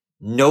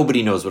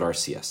 nobody knows what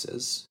RCS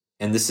is.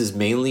 And this is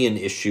mainly an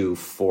issue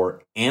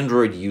for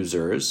Android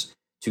users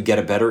to get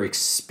a better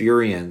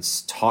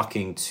experience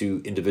talking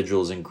to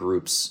individuals and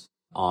groups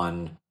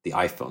on the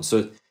iPhone.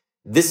 So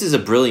this is a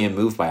brilliant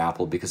move by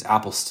Apple because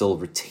Apple still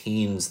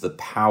retains the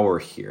power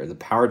here. The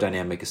power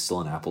dynamic is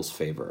still in Apple's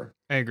favor.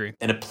 I agree.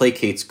 And it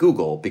placates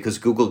Google because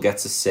Google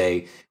gets to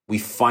say, we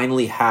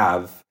finally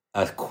have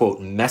a, quote,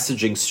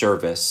 messaging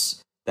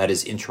service that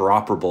is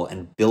interoperable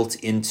and built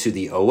into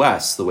the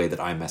OS the way that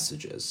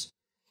iMessage is.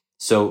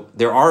 So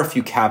there are a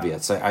few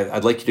caveats.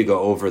 I'd like you to go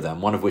over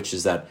them. One of which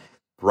is that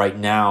right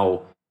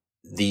now,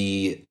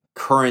 the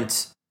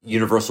current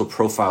universal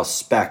profile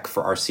spec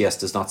for RCS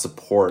does not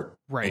support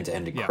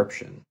end-to-end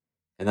encryption. Yeah.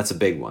 And that's a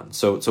big one.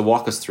 So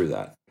walk us through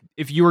that.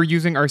 If you are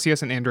using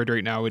RCS on Android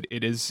right now, it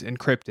is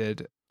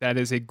encrypted. That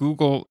is a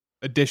Google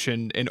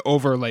addition, an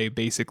overlay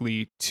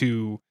basically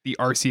to the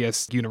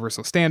RCS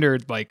universal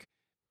standard. Like,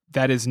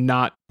 that is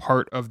not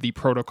part of the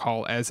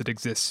protocol as it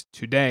exists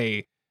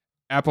today.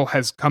 Apple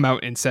has come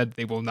out and said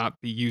they will not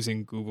be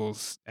using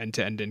Google's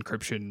end-to-end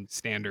encryption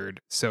standard.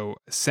 So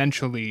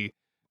essentially,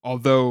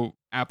 although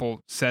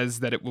Apple says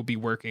that it will be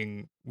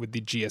working with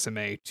the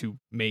GSMA to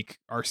make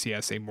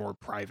RCS a more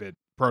private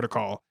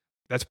protocol,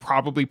 that's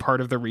probably part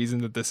of the reason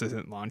that this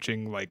isn't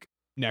launching like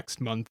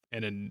next month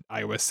in an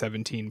iOS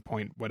 17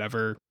 point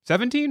whatever.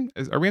 17?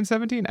 Are we in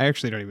 17? I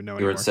actually don't even know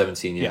anymore. You're in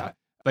 17, yeah.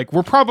 Like,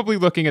 we're probably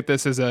looking at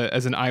this as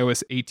an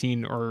iOS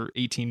 18 or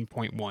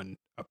 18.1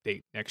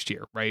 update next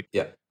year, right?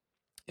 Yeah.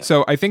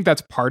 So I think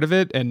that's part of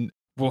it, and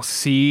we'll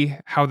see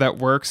how that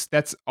works.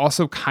 That's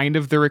also kind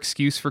of their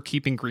excuse for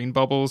keeping green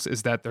bubbles,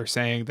 is that they're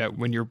saying that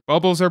when your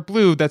bubbles are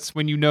blue, that's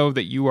when you know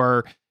that you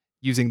are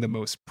using the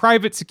most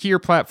private, secure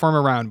platform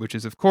around, which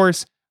is, of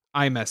course,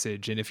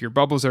 iMessage. And if your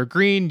bubbles are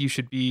green, you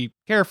should be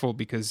careful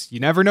because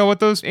you never know what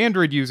those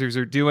Android users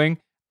are doing.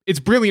 It's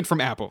brilliant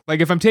from Apple. Like,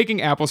 if I'm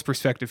taking Apple's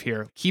perspective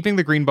here, keeping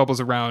the green bubbles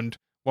around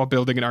while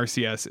building an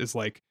RCS is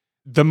like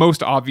the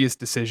most obvious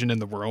decision in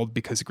the world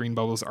because green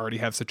bubbles already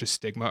have such a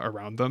stigma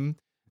around them,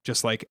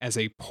 just like as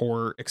a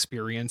poor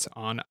experience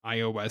on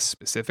iOS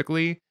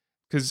specifically.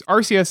 Because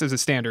RCS is a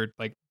standard,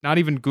 like not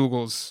even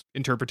Google's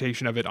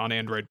interpretation of it on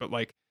Android, but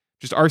like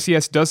just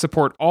RCS does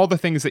support all the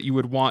things that you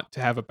would want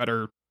to have a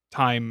better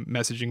time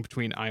messaging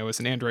between iOS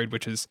and Android,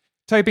 which is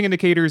typing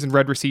indicators and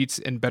read receipts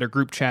and better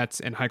group chats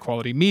and high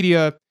quality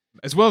media,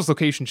 as well as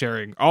location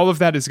sharing. All of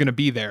that is going to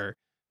be there,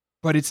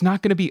 but it's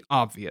not going to be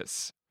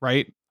obvious,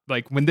 right?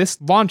 Like when this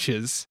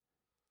launches,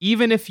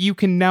 even if you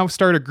can now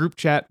start a group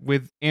chat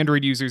with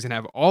Android users and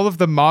have all of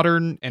the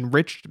modern,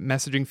 enriched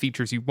messaging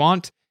features you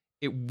want,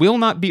 it will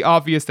not be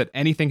obvious that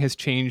anything has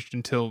changed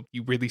until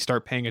you really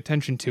start paying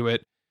attention to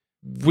it,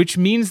 which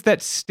means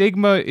that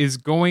stigma is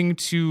going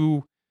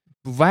to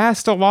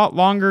last a lot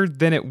longer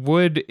than it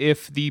would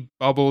if the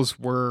bubbles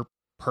were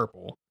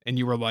purple and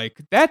you were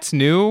like, that's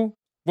new.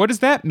 What does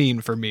that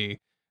mean for me?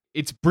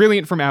 It's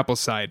brilliant from Apple's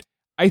side.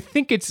 I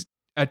think it's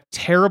a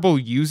terrible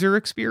user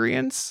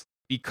experience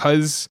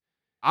because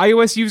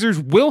iOS users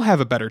will have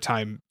a better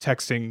time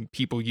texting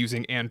people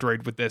using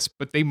Android with this,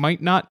 but they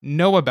might not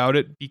know about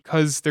it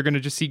because they're going to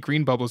just see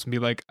green bubbles and be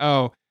like,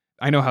 oh,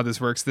 I know how this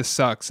works. This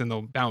sucks. And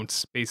they'll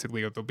bounce,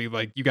 basically, or they'll be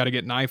like, you got to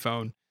get an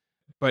iPhone.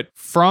 But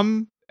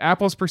from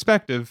Apple's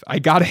perspective, I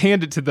got to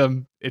hand it to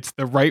them. It's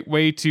the right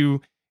way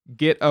to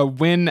get a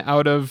win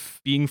out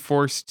of being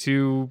forced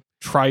to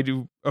try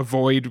to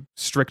avoid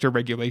stricter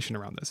regulation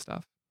around this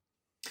stuff.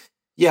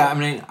 Yeah, I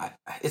mean,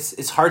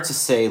 it's hard to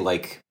say,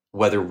 like,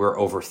 whether we're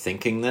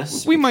overthinking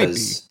this. We might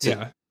be,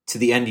 to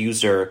the end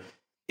user,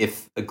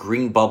 if a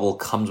green bubble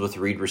comes with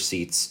read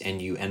receipts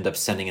and you end up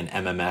sending an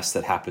MMS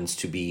that happens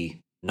to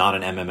be not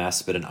an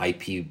MMS, but an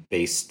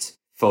IP-based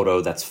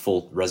photo that's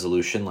full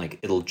resolution, like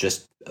it'll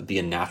just be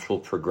a natural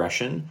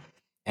progression.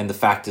 And the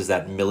fact is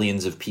that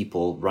millions of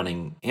people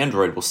running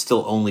Android will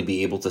still only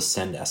be able to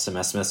send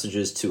SMS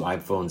messages to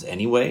iPhones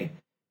anyway,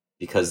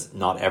 because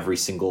not every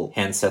single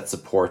handset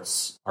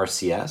supports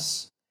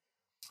RCS.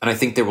 And I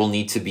think there will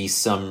need to be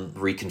some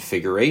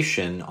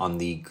reconfiguration on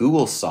the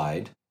Google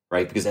side,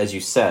 right? Because as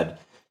you said,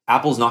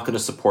 Apple's not going to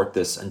support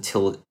this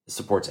until it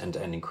supports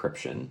end-to-end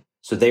encryption.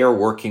 So they are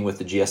working with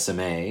the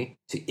GSMA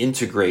to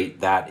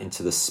integrate that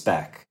into the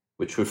spec,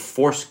 which would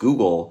force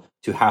Google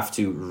to have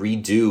to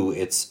redo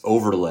its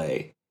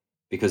overlay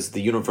because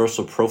the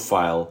universal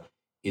profile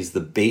is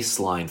the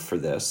baseline for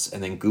this.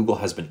 And then Google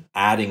has been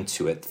adding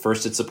to it.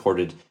 First, it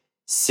supported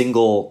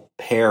single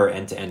pair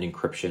end-to-end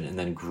encryption and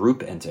then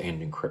group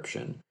end-to-end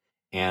encryption.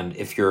 And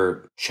if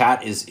your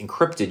chat is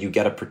encrypted, you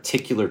get a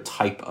particular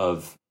type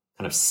of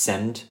kind of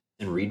send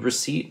and read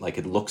receipt, like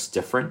it looks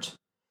different.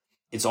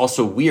 It's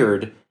also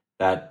weird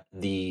that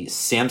the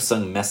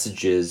Samsung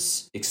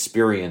Messages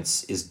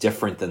experience is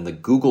different than the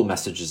Google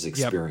Messages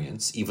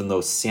experience, even though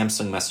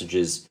Samsung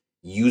Messages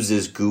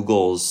uses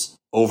Google's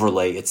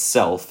overlay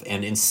itself.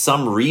 And in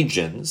some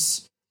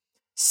regions,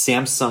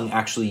 Samsung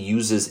actually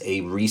uses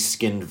a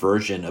reskinned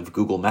version of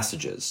Google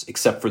Messages,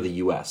 except for the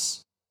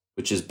US,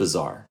 which is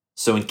bizarre.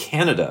 So in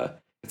Canada,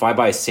 if I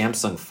buy a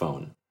Samsung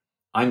phone,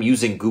 I'm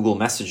using Google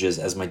Messages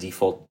as my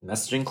default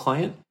messaging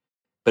client,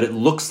 but it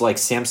looks like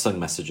Samsung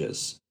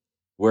Messages.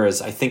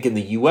 Whereas I think in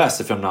the US,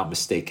 if I'm not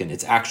mistaken,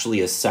 it's actually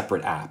a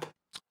separate app.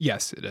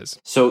 Yes, it is.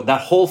 So that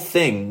whole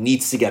thing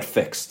needs to get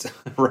fixed.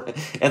 Right?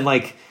 And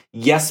like,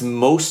 yes,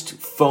 most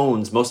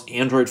phones, most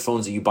Android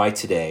phones that you buy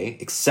today,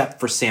 except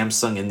for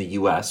Samsung in the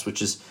US,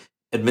 which is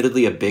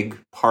admittedly a big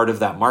part of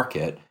that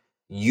market,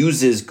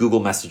 uses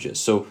Google Messages.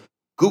 So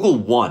Google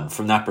won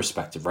from that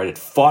perspective, right? It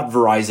fought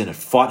Verizon, it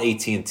fought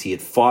AT&T,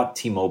 it fought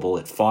T-Mobile,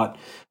 it fought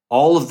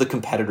all of the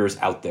competitors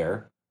out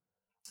there.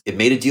 It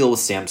made a deal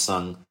with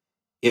Samsung.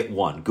 It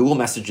won. Google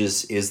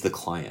Messages is the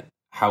client.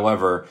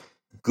 However,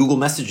 Google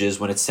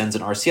Messages, when it sends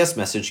an RCS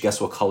message, guess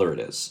what color it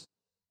is?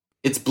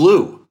 It's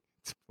blue.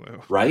 It's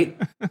blue. Right?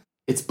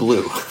 It's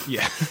blue.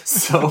 Yeah.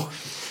 So,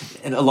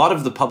 and a lot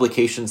of the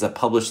publications that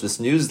published this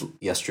news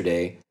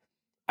yesterday,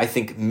 I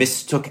think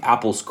mistook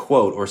Apple's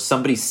quote, or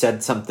somebody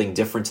said something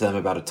different to them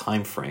about a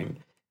time frame,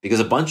 because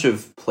a bunch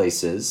of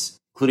places,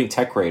 including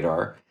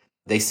TechRadar,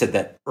 they said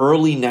that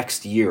early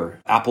next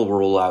year, Apple will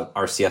roll out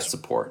RCS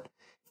support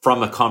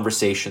from a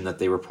conversation that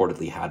they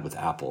reportedly had with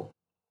Apple,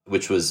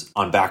 which was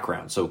on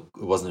background, so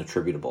it wasn't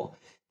attributable.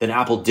 Then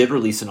Apple did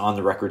release an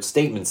on-the-record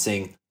statement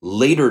saying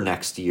later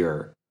next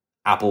year,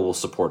 Apple will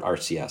support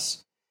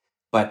RCS.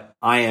 But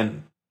I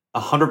am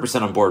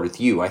 100% on board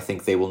with you. I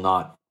think they will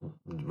not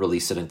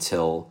release it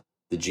until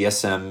the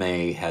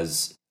GSMA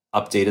has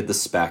updated the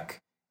spec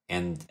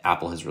and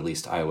Apple has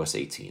released iOS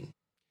 18,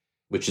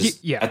 which is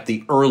at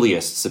the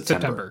earliest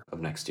September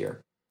of next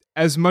year.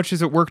 As much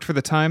as it worked for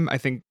the time, I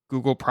think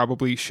Google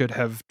probably should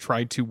have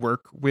tried to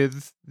work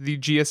with the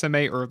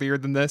GSMA earlier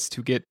than this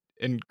to get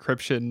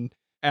encryption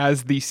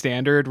as the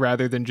standard,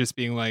 rather than just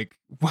being like,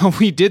 well,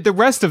 we did the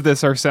rest of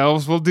this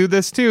ourselves, we'll do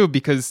this too,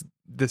 because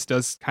this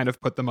does kind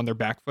of put them on their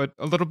back foot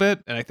a little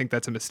bit, and I think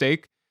that's a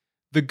mistake.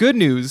 The good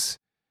news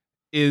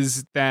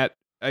is that,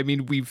 I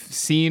mean, we've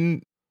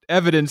seen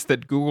evidence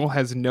that Google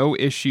has no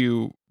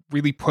issue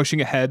really pushing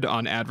ahead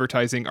on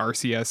advertising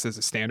RCS as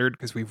a standard,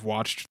 because we've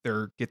watched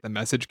their Get the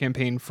Message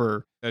campaign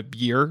for a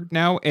year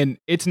now, and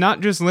it's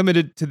not just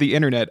limited to the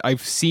internet.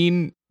 I've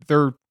seen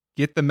their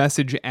Get the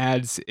Message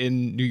ads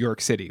in New York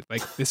City.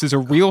 Like, this is a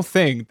real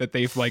thing that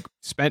they've like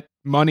spent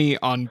money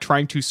on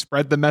trying to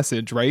spread the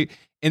message, right?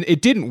 And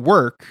it didn't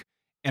work.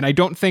 And I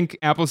don't think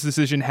Apple's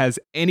decision has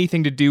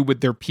anything to do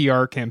with their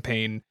PR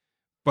campaign.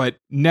 But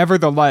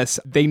nevertheless,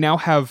 they now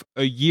have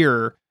a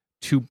year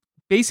to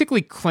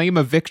basically claim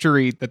a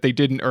victory that they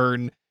didn't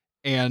earn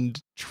and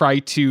try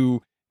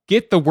to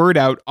get the word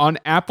out on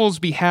Apple's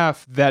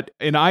behalf that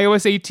in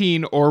iOS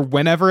 18 or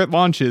whenever it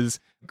launches,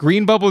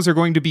 green bubbles are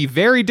going to be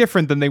very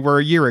different than they were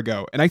a year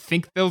ago. And I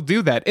think they'll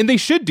do that. And they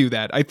should do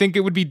that. I think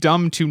it would be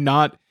dumb to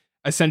not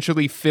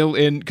essentially fill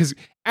in, because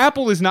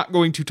Apple is not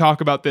going to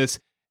talk about this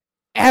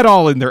at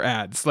all in their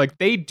ads. Like,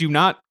 they do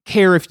not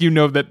care if you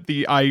know that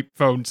the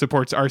iPhone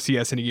supports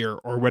RCS in a year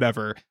or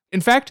whatever. In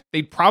fact,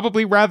 they'd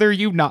probably rather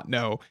you not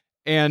know.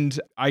 And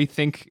I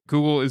think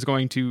Google is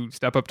going to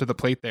step up to the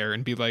plate there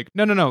and be like,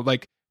 no.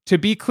 Like, to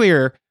be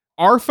clear,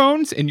 our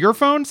phones and your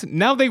phones,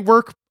 now they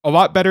work a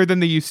lot better than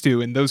they used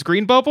to. And those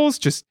green bubbles,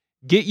 just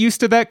get used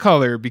to that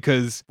color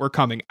because we're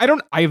coming.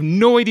 I have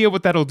no idea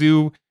what that'll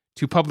do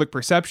to public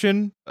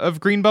perception of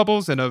green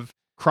bubbles and of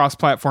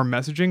cross-platform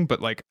messaging,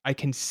 but like, I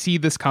can see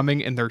this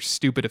coming and they're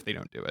stupid if they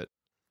don't do it.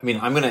 I mean,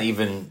 I'm going to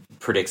even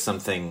predict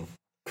something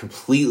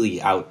completely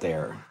out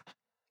there.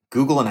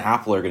 Google and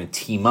Apple are going to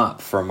team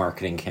up for a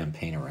marketing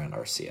campaign around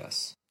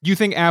RCS. You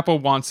think Apple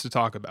wants to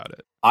talk about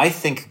it? I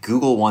think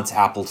Google wants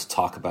Apple to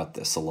talk about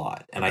this a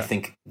lot. And okay. I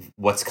think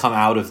what's come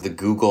out of the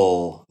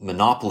Google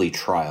monopoly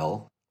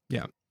trial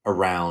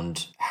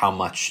around how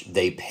much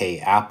they pay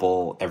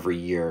Apple every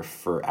year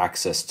for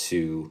access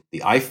to the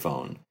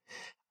iPhone,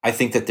 I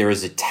think that there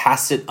is a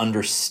tacit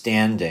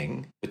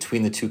understanding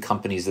between the two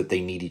companies that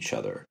they need each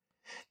other.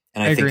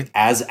 And I think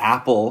as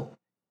Apple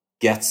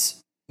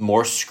gets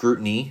more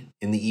scrutiny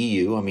in the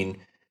EU, I mean,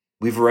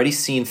 we've already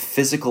seen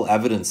physical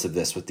evidence of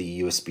this with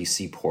the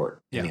USB-C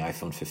port in the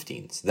iPhone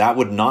 15s. That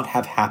would not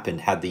have happened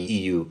had the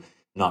EU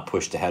not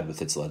pushed ahead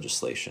with its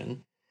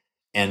legislation.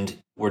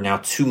 And we're now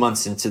 2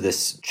 months into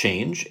this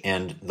change,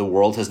 and the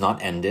world has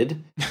not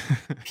ended.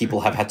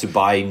 People have had to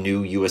buy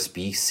new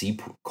USB-C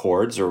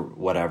cords or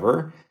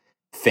whatever.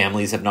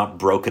 Families have not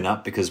broken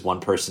up because one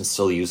person's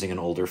still using an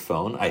older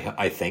phone,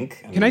 I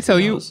think. Can I tell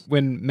you,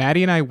 when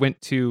Maddie and I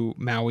went to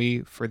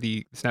Maui for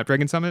the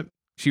Snapdragon Summit,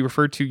 she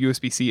referred to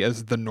USB-C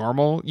as the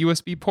normal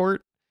USB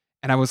port.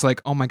 And I was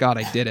like, oh my God,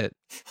 I did it.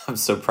 I'm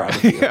so proud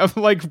of you. I've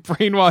like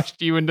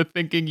brainwashed you into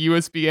thinking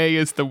USB-A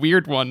is the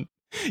weird one.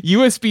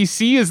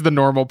 USB-C is the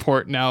normal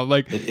port now.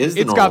 Like,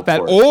 it's got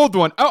that old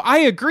one. Oh, I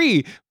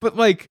agree. But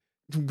like,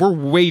 we're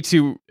way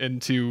too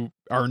into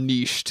our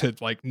niche to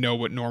like know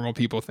what normal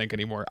people think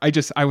anymore.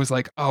 I was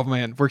like, oh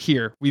man, we're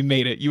here. We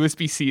made it.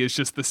 USB-C is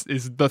just this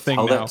is the thing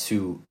now. Tell that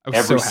to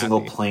every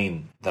single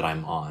plane that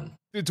I'm on.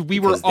 We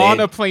were on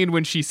a plane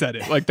when she said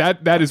it. Like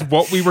that is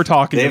what we were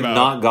talking about. They've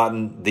not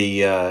gotten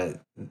the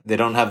they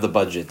don't have the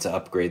budget to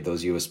upgrade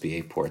those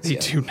USB-A ports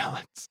yet. They do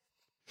not.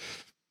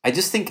 I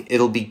just think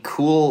it'll be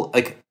cool.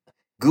 Like,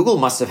 Google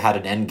must have had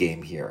an end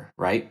game here,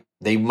 right?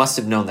 They must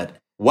have known that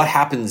what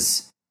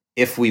happens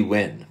if we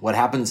win? What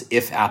happens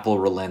if Apple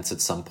relents at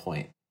some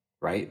point,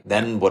 right?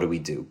 Then what do we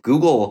do?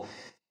 Google,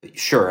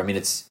 sure, I mean,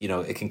 it's, you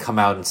know, it can come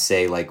out and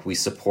say, like, we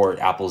support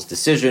Apple's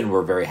decision.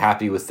 We're very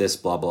happy with this,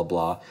 blah, blah,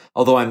 blah.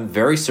 Although I'm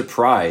very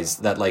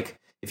surprised that, like,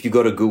 if you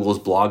go to Google's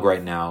blog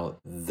right now,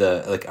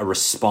 a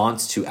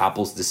response to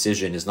Apple's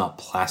decision is not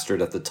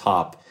plastered at the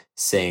top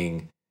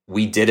saying,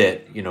 we did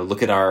it, you know,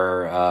 look at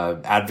our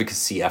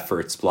advocacy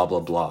efforts, blah, blah,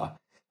 blah,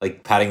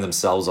 like patting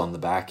themselves on the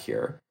back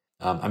here.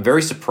 I'm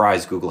very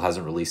surprised Google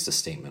hasn't released a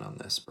statement on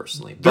this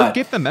personally. Their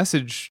Get the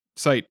Message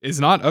site is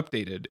not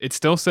updated. It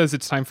still says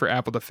it's time for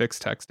Apple to fix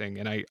texting.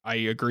 And I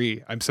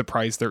agree. I'm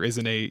surprised there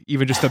isn't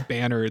even just a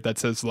banner that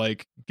says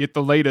like, get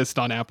the latest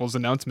on Apple's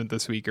announcement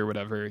this week or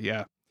whatever.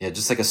 Yeah. Yeah.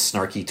 Just like a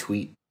snarky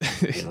tweet.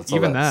 You know,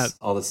 that's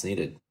all that's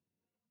needed.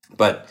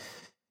 But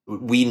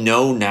we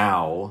know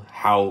now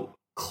how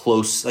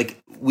close, like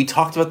we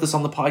talked about this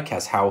on the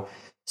podcast, how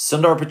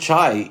Sundar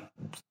Pichai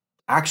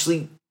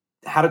actually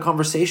had a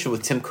conversation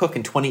with Tim Cook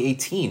in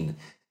 2018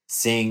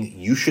 saying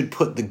you should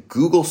put the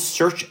Google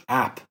search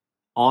app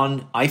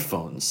on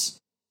iPhones.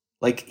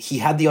 Like, he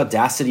had the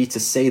audacity to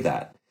say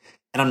that.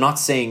 And I'm not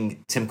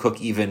saying Tim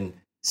Cook even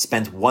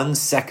spent 1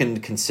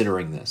 second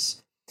considering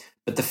this,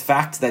 but the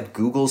fact that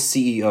Google's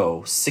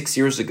CEO 6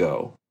 years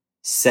ago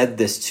said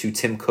this to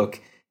Tim Cook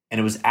and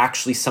it was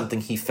actually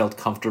something he felt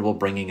comfortable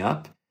bringing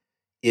up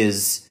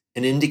is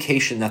an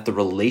indication that the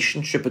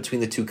relationship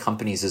between the two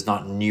companies is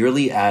not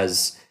nearly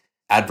as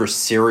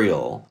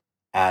adversarial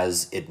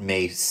as it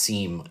may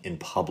seem in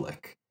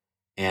public.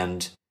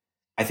 And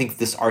I think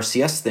this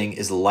RCS thing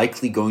is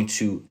likely going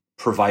to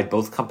provide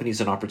both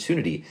companies an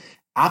opportunity.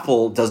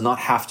 Apple does not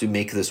have to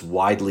make this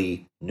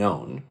widely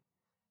known,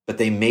 but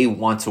they may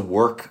want to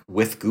work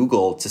with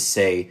Google to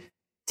say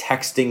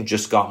texting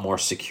just got more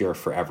secure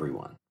for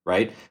everyone,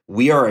 right?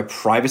 We are a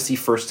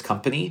privacy-first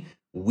company.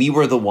 We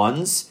were the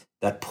ones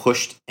that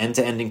pushed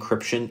end-to-end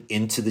encryption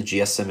into the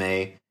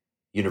GSMA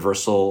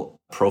universal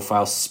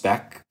profile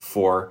spec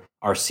for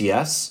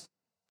RCS.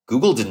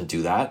 Google didn't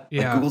do that.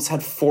 Yeah. Like, Google's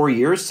had 4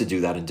 years to do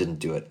that and didn't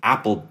do it.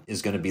 Apple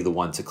is going to be the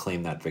one to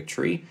claim that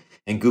victory.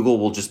 And Google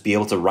will just be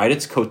able to ride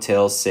its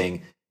coattails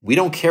saying, we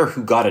don't care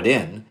who got it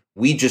in.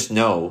 We just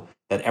know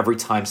that every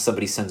time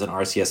somebody sends an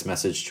RCS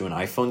message to an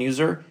iPhone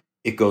user,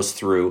 it goes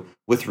through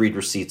with read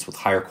receipts, with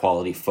higher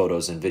quality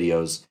photos and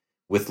videos,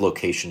 with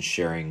location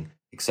sharing,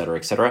 et cetera,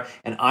 et cetera.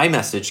 And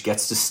iMessage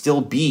gets to still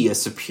be a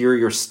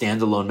superior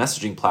standalone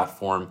messaging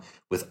platform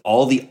with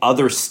all the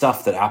other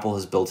stuff that Apple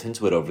has built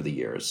into it over the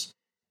years.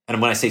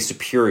 And when I say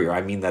superior,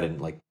 I mean that in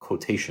like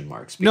quotation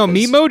marks. No,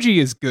 Memoji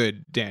is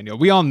good, Daniel.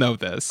 We all know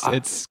this.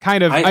 It's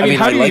kind of, I mean,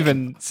 how do you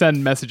even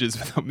send messages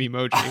without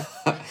Memoji?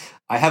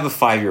 I have a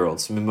 5-year-old,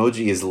 so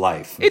Memoji is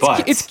life.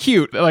 It's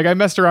cute. Like, I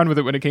messed around with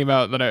it when it came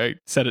out, and then I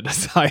set it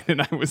aside,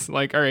 and I was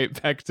like, all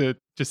right, back to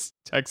just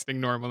texting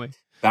normally.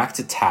 Back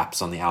to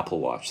taps on the Apple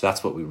Watch.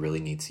 That's what we really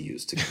need to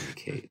use to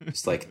communicate.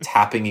 It's like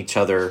tapping each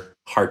other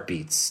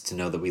heartbeats to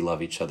know that we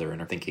love each other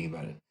and are thinking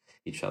about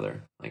each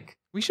other. Like,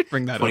 we should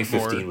bring that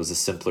 2015 up more. Was a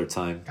simpler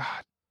time.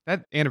 God,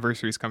 that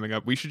anniversary is coming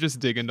up. We should just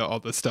dig into all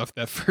the stuff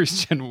that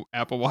first gen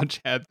Apple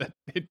Watch had that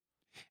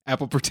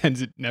Apple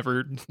pretends it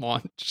never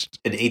launched.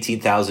 An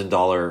 $18,000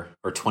 or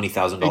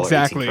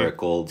 $20,000 18 karat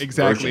gold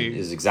version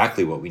is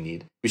exactly what we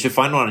need. We should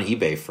find one on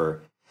eBay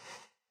for,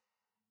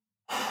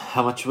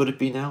 how much would it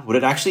be now? Would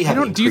it actually have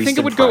increased in price? Do you think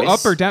it would go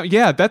up or down?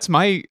 Yeah, that's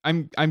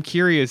I'm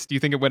curious. Do you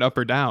think it went up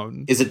or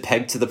down? Is it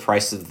pegged to the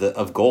price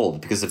of gold?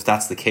 Because if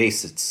that's the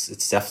case,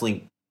 it's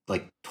definitely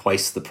like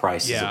twice the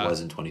price as it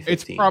was in 2015.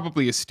 It's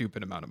probably a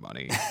stupid amount of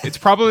money. It's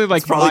probably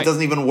like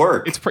doesn't even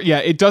work.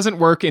 It doesn't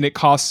work, and it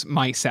costs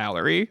my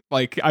salary.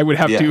 Like, I would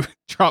have to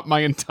drop my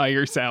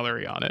entire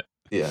salary on it.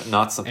 Yeah,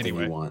 not something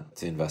we want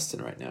to invest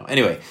in right now.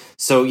 Anyway,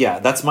 so yeah,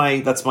 that's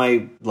my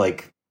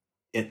like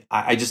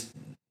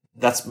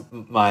that's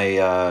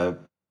my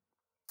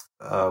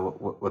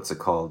what's it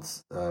called?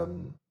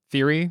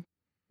 Theory?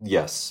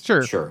 Yes.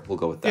 Sure. We'll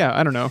go with that. Yeah,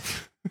 I don't know.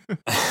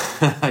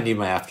 I need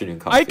my afternoon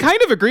coffee. I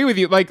kind of agree with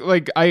you. Like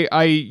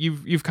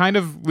you've kind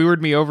of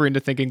lured me over into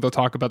thinking they'll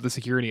talk about the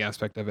security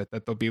aspect of it.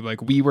 That they'll be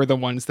like, we were the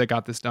ones that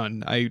got this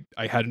done. I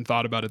hadn't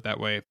thought about it that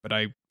way, but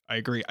I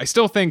agree. I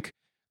still think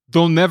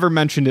they'll never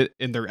mention it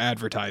in their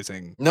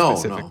advertising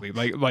specifically.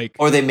 No. Like,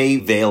 or they may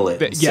veil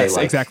it. Yes,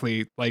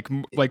 exactly. Like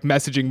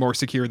messaging more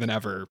secure than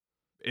ever.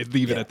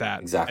 Leave it at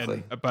that.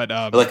 Exactly. But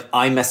like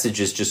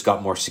iMessages just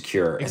got more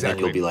secure, and then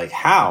you'll be like,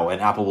 how? And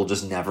Apple will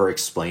just never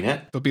explain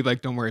it. They'll be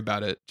like, don't worry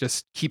about it.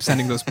 Just keep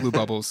sending those blue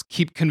bubbles.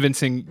 Keep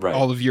convincing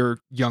all of your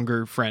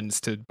younger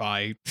friends to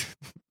buy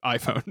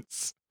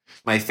iPhones.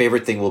 My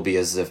favorite thing will be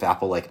as if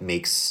Apple like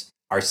makes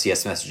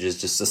RCS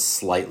messages just a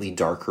slightly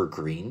darker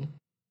green,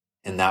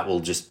 and that will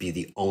just be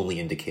the only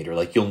indicator.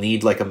 Like, you'll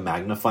need like a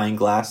magnifying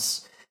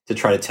glass to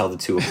try to tell the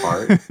two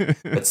apart.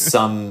 But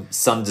some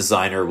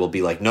designer will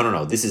be like,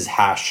 no, this is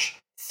hash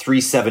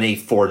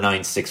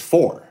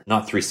 3784964,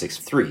 not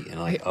 363. And I'm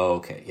like, oh,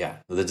 okay, yeah.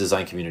 The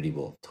design community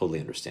will totally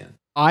understand.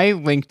 I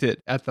linked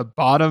it at the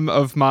bottom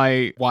of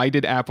my why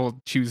did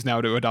Apple choose now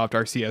to adopt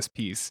RCS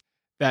piece,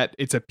 that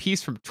it's a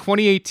piece from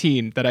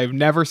 2018 that I've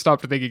never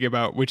stopped thinking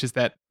about, which is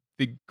that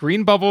the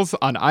green bubbles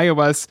on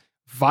iOS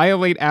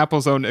violate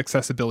Apple's own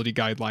accessibility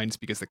guidelines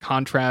because the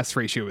contrast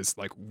ratio is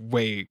like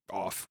way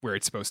off where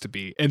it's supposed to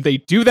be. And they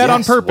do that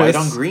on purpose. White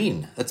on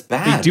green. That's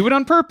bad. They do it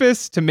on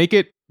purpose to make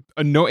it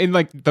and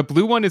like the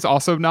blue one is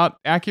also not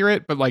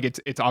accurate, but like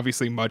it's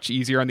obviously much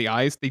easier on the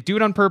eyes. They do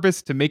it on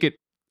purpose to make it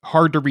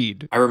hard to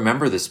read. I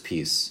remember this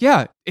piece.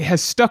 Yeah, it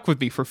has stuck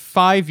with me for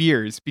 5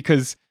 years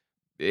because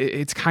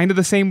it's kind of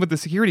the same with the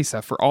security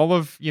stuff. For all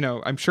of,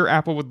 I'm sure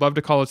Apple would love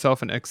to call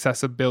itself an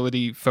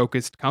accessibility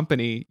focused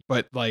company,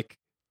 but like,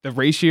 the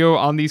ratio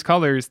on these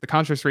colors, the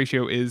contrast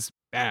ratio is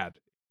bad.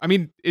 I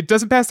mean, it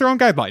doesn't pass their own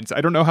guidelines.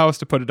 I don't know how else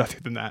to put it other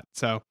than that.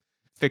 So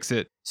fix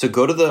it. So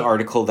go to the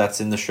article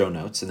that's in the show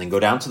notes and then go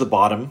down to the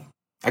bottom.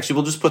 Actually,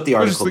 we'll just put the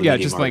article.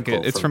 Just link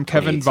it. It's from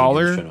Kevin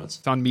Voller.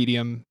 It's on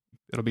Medium.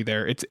 It'll be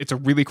there. It's a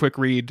really quick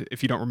read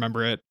if you don't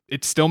remember it.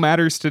 It still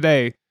matters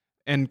today.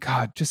 And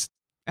God,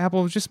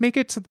 Apple, just make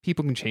it so that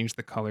people can change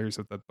the colors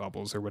of the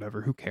bubbles or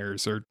whatever. Who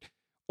cares?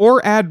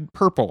 Or add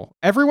purple.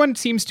 Everyone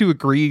seems to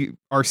agree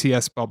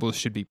RCS bubbles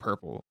should be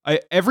purple.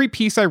 Every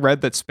piece I read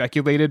that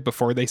speculated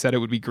before they said it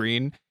would be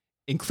green,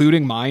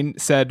 including mine,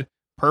 said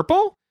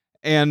purple.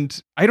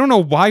 And I don't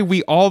know why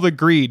we all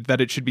agreed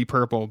that it should be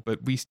purple, but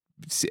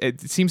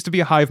it seems to be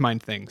a hive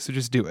mind thing. So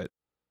just do it.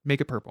 Make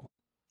it purple.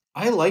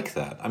 I like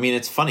that. I mean,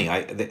 it's funny.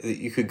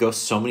 You could go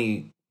so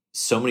many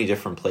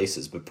different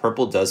places, but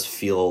purple does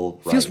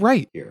feels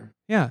right here.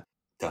 Yeah,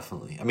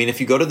 definitely. I mean,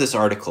 if you go to this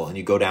article and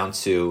you go down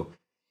to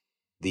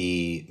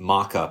the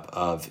mock-up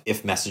of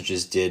if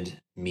messages did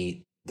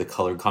meet the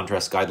color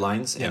contrast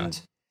guidelines, and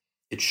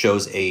it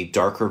shows a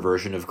darker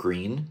version of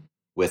green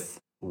with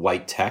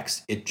white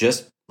text, it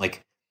just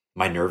like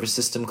my nervous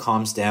system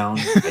calms down.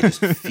 I just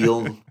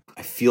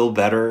feel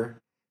better.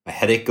 My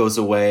headache goes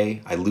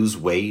away. I lose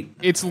weight.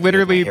 It's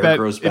literally my hair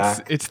grows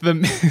back. It's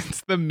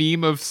the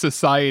meme of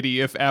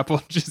society if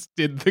Apple just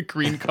did the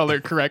green color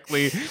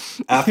correctly.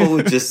 Apple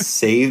would just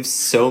save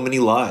so many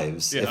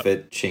lives if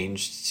it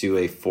changed to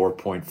a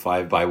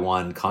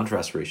 4.5:1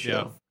 contrast ratio.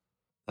 Yeah.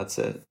 That's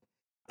it.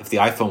 If the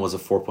iPhone was a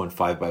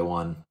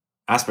 4.5:1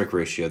 aspect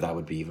ratio, that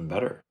would be even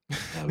better.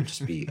 That would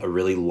just be a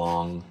really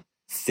long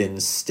thin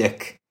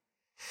stick,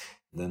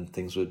 then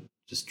things would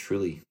just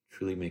truly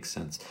make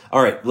sense.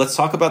 All right, let's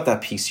talk about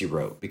that piece you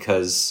wrote,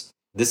 because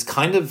this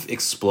kind of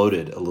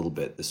exploded a little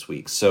bit this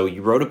week. So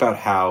you wrote about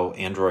how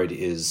Android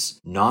is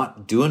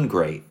not doing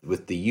great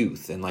with the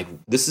youth. And like,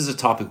 this is a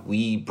topic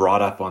we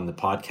brought up on the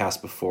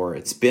podcast before.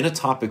 It's been a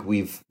topic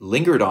we've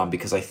lingered on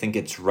because I think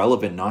it's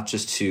relevant not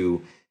just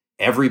to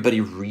everybody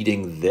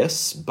reading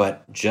this,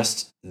 but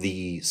just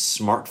the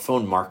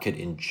smartphone market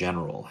in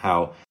general.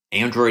 How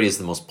Android is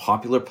the most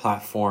popular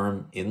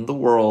platform in the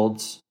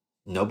world.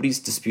 Nobody's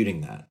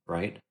disputing that,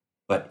 right?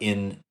 But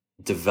in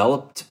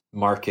developed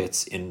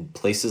markets, in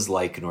places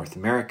like North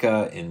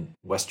America, in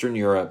Western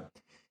Europe,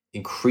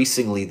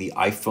 increasingly the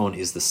iPhone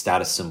is the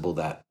status symbol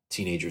that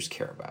teenagers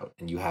care about.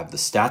 And you have the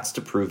stats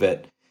to prove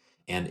it.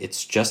 And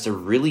it's just a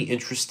really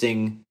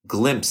interesting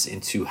glimpse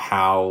into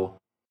how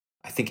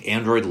I think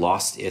Android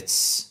lost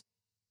its,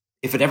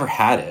 if it ever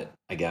had it,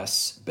 I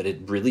guess, but it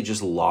really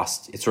just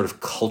lost its sort of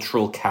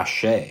cultural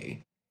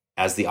cachet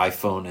as the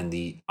iPhone and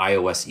the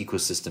iOS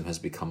ecosystem has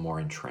become more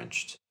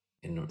entrenched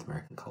in North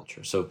American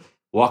culture. So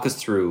walk us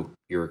through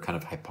your kind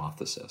of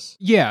hypothesis.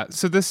 Yeah,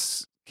 so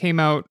this came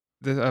out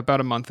about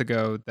a month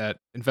ago that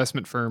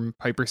investment firm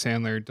Piper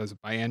Sandler does a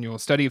biannual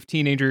study of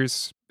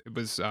teenagers. It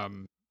was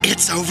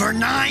it's over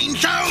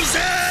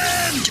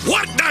 9,000!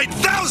 What,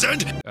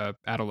 9,000?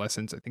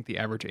 Adolescents. I think the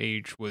average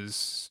age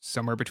was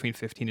somewhere between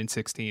 15 and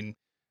 16,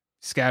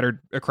 scattered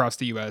across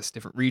the US,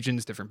 different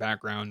regions, different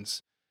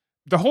backgrounds.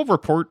 The whole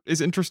report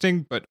is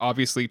interesting, but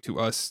obviously to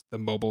us, the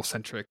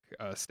mobile-centric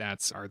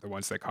stats are the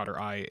ones that caught our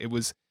eye. It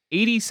was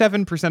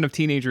 87% of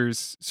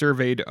teenagers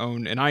surveyed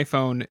own an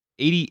iPhone.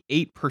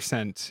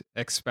 88%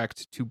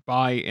 expect to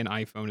buy an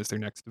iPhone as their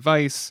next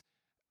device,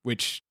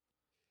 which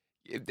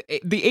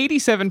the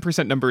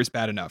 87% number is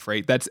bad enough,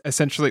 right? That's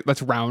essentially,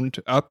 let's round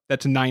up,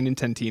 that's 9 in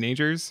 10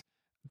 teenagers.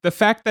 The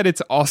fact that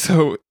it's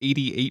also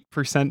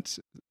 88%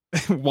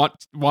 want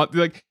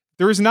like,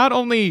 there is not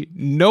only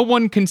no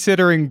one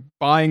considering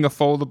buying a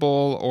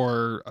foldable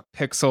or a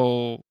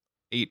Pixel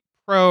 8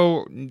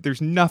 Pro,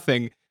 there's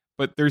nothing,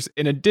 but there's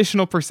an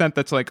additional percent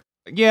that's like,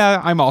 yeah,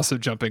 I'm also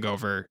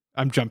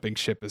I'm jumping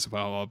ship as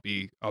well. I'll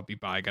be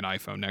buying an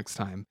iPhone next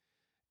time.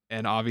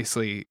 And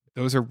obviously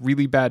those are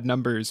really bad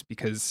numbers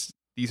because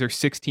these are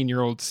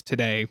 16-year-olds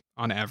today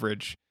on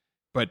average.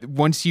 But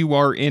once you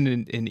are in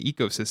an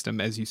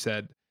ecosystem, as you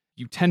said,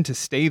 you tend to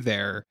stay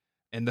there.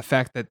 And the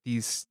fact that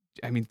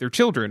they're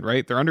children,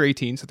 right? They're under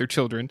 18, so they're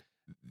children.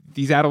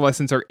 These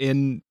adolescents are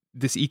in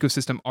this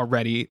ecosystem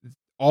already.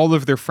 All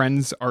of their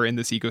friends are in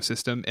this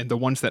ecosystem. And the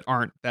ones that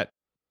aren't, that,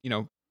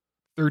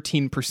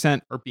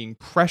 13% are being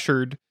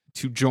pressured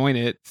to join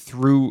it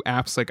through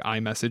apps like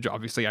iMessage.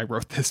 Obviously, I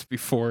wrote this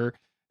before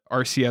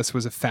RCS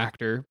was a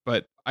factor,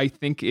 but I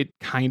think it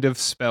kind of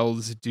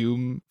spells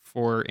doom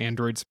for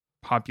Android's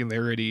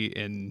popularity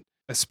in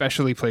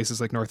especially places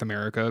like North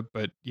America.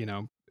 But,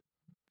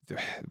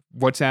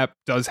 WhatsApp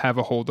does have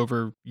a hold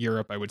over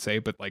Europe, I would say,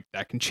 but like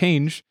that can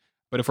change.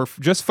 But if we're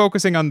just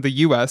focusing on the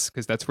US,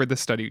 because that's where the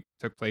study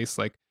took place,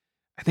 like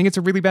I think it's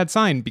a really bad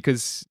sign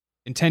because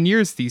in 10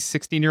 years, these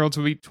 16-year-olds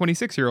will be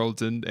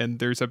 26-year-olds, and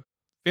there's a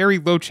very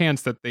low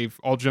chance that they've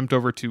all jumped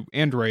over to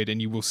Android,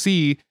 and you will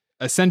see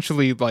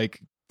essentially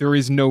like there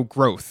is no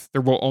growth.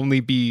 There will only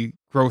be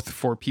growth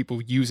for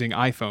people using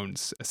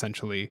iPhones,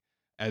 essentially,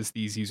 as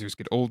these users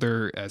get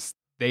older, as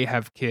they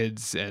have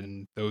kids,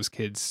 and those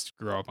kids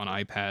grow up on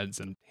iPads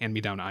and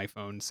hand-me-down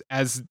iPhones,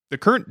 as the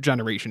current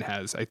generation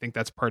has. I think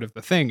that's part of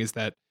the thing, is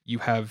that you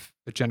have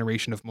a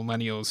generation of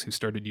millennials who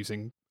started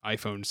using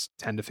iPhones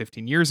 10 to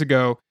 15 years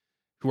ago,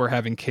 who are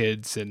having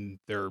kids, and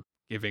they're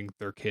giving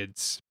their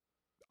kids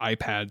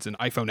iPads and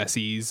iPhone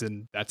SEs,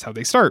 and that's how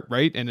they start,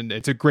 right? And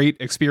it's a great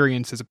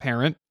experience as a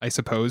parent, I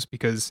suppose,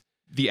 because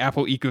the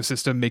Apple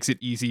ecosystem makes it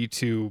easy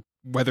to,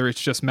 whether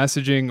it's just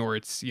messaging or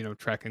it's,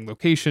 tracking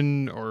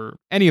location or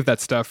any of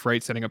that stuff,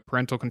 right? Setting up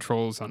parental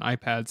controls on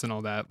iPads and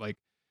all that, like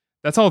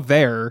that's all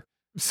there.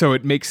 So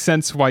it makes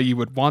sense why you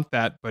would want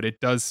that, but it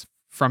does,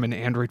 from an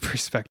Android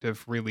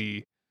perspective,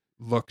 really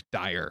look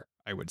dire,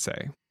 I would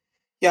say.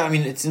 Yeah, I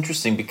mean, it's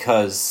interesting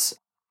because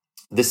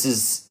this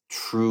is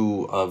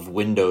true of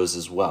Windows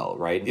as well,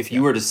 right? If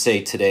you were to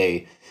say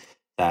today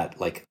that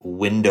like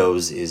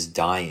Windows is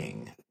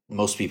dying,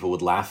 most people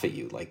would laugh at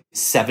you. Like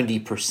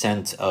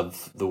 70%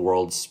 of the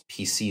world's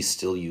PCs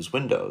still use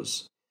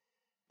Windows.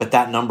 But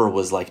that number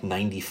was like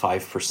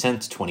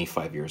 95%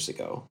 25 years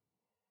ago.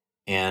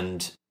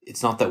 And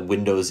it's not that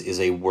Windows is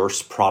a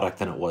worse product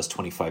than it was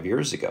 25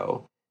 years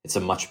ago. It's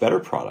a much better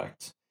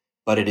product.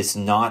 But it is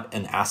not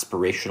an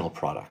aspirational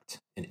product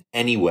in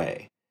any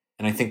way.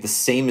 And I think the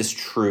same is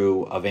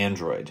true of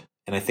Android.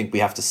 And I think we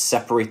have to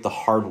separate the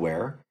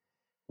hardware,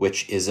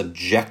 which is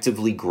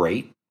objectively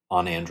great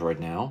on Android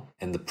now.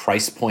 And the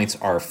price points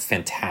are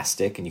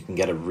fantastic. And you can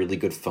get a really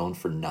good phone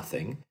for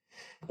nothing,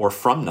 or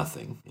from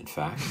nothing, in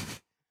fact.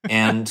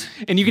 And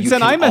you can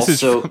send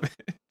iMessage also, from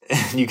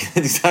it. You can,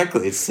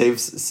 exactly. It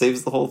saves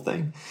the whole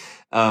thing.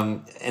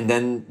 And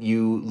then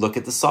you look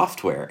at the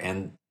software,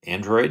 and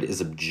Android is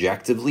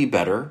objectively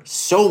better,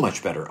 so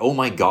much better. Oh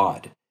my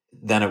God.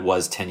 than it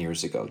was 10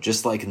 years ago.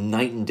 Just like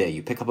night and day.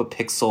 You pick up a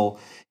Pixel,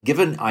 give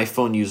an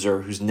iPhone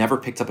user who's never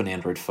picked up an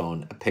Android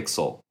phone a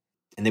Pixel,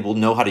 and they will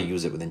know how to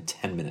use it within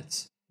 10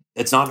 minutes.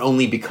 It's not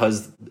only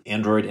because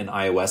Android and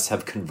iOS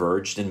have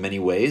converged in many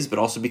ways, but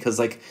also because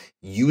like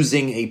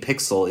using a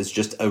Pixel is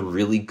just a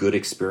really good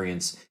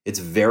experience. It's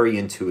very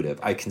intuitive.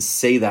 I can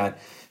say that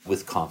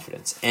with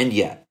confidence. And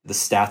yet, the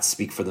stats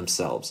speak for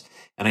themselves.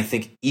 And I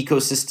think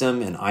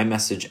ecosystem and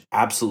iMessage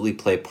absolutely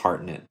play a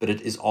part in it. But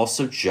it is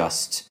also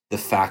just the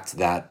fact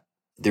that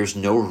there's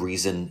no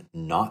reason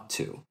not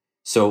to.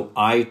 So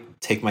I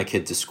take my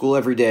kid to school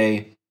every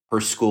day. Her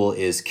school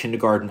is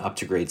kindergarten up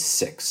to grade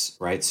 6,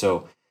 right?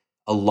 So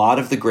a lot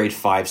of the grade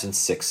 5s and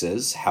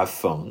 6s have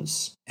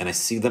phones, and I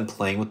see them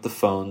playing with the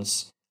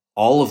phones.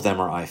 All of them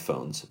are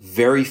iPhones.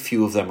 Very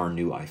few of them are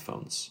new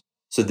iPhones.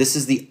 So this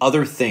is the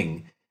other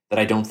thing that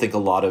I don't think a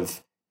lot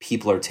of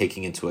people are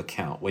taking into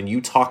account. When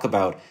you talk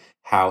about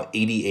how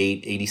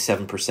 88,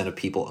 87% of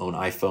people own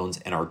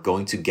iPhones and are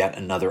going to get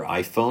another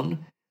iPhone,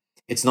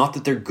 it's not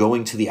that they're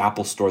going to the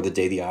Apple store the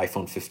day the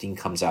iPhone 15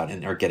 comes out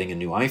and are getting a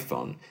new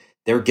iPhone.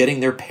 They're getting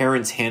their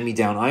parents'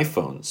 hand-me-down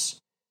iPhones.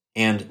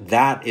 And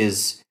that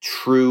is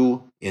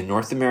true in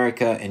North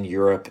America and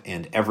Europe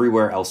and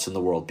everywhere else in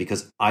the world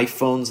because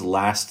iPhones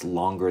last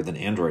longer than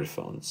Android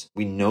phones.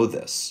 We know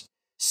this.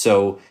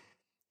 So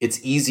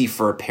it's easy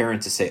for a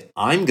parent to say,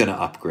 I'm going to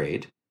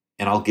upgrade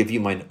and I'll give you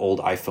my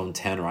old iPhone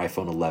 10 or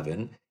iPhone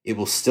 11. It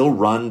will still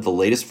run the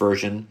latest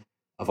version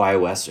of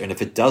iOS. And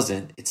if it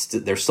doesn't,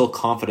 they're still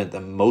confident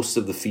that most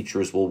of the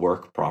features will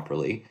work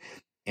properly.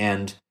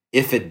 And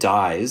if it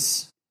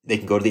dies, they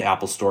can go to the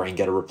Apple store and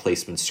get a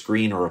replacement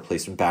screen or a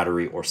replacement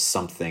battery or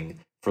something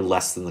for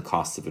less than the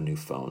cost of a new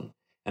phone.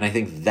 And I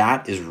think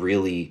that is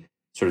really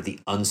sort of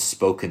the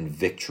unspoken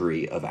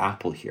victory of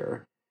Apple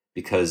here,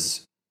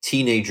 because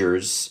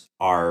teenagers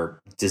are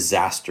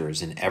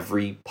disasters in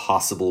every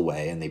possible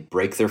way and they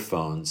break their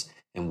phones.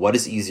 And what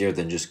is easier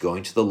than just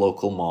going to the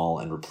local mall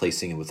and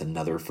replacing it with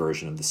another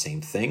version of the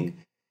same thing?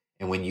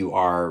 And when you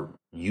are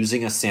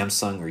using a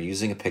Samsung or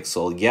using a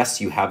Pixel,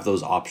 yes, you have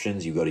those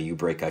options. You go to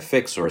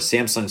uBreak-iFix or a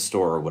Samsung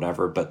store or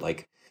whatever, but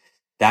like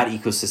that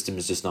ecosystem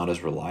is just not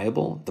as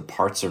reliable. The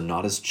parts are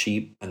not as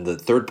cheap, and the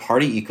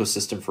third-party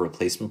ecosystem for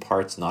replacement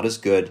parts not as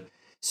good.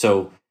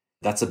 So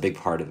that's a big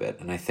part of it.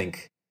 And I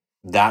think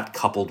that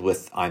coupled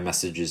with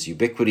iMessage's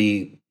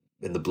ubiquity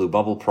and the blue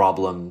bubble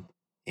problem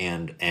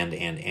and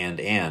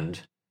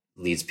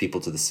leads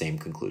people to the same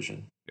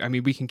conclusion. I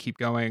mean, we can keep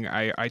going.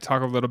 I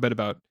talk a little bit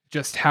about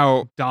just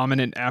how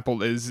dominant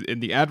Apple is in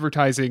the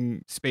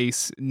advertising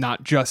space,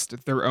 not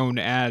just their own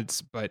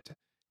ads, but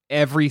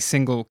every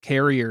single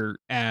carrier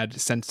ad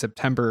since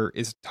September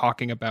is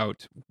talking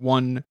about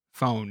one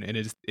phone, and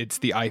it's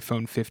the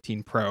iPhone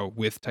 15 Pro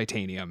with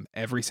titanium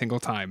every single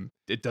time.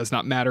 It does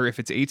not matter if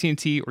it's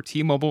AT&T or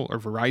T-Mobile or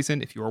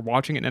Verizon. If you are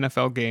watching an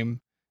NFL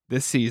game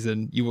this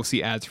season, you will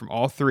see ads from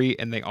all three,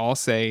 and they all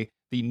say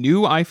the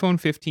new iPhone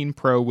 15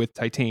 Pro with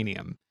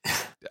titanium.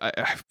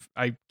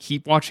 I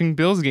keep watching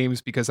Bills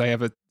games because I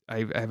have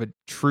a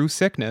true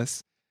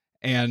sickness,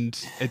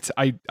 and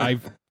I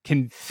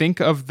can think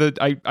of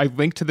I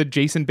link to the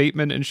Jason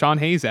Bateman and Sean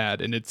Hayes ad,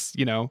 and it's,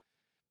 you know,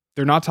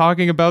 they're not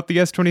talking about the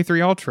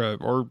S23 Ultra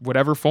or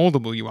whatever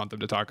foldable you want them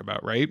to talk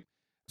about, right?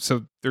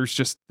 So there's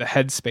just the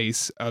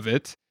headspace of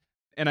it.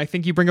 And I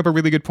think you bring up a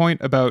really good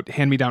point about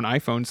hand-me-down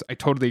iPhones. I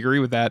totally agree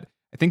with that.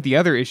 I think the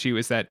other issue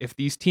is that if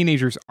these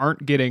teenagers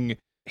aren't getting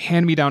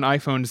hand-me-down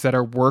iPhones that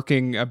are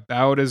working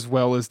about as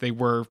well as they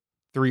were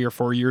 3 or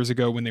 4 years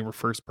ago when they were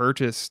first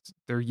purchased,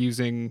 they're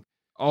using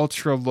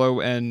ultra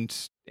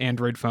low-end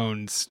Android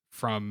phones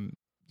from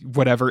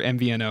whatever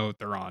MVNO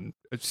they're on,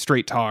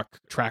 Straight Talk,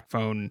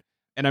 TracFone.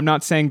 And I'm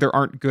not saying there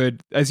aren't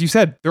good, as you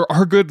said, there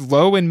are good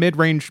low and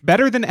mid-range,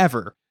 better than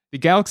ever. The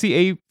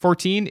Galaxy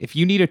A14, if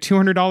you need a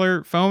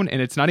 $200 phone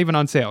and it's not even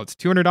on sale, it's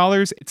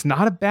 $200, it's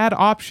not a bad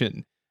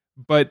option.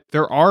 But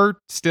there are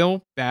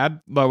still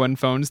bad low-end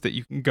phones that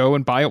you can go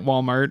and buy at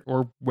Walmart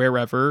or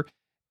wherever.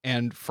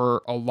 And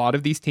for a lot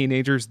of these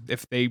teenagers,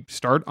 if they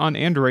start on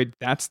Android,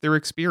 that's their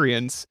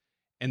experience.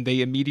 And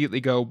they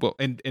immediately go, well,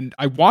 and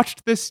I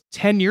watched this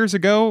 10 years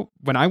ago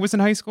when I was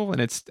in high school,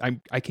 and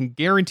I can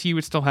guarantee you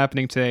it's still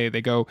happening today.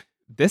 They go,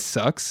 this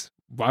sucks.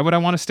 Why would I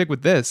want to stick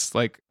with this?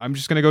 Like, I'm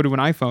just going to go to an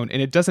iPhone.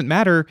 And it doesn't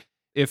matter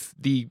if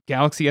the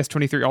Galaxy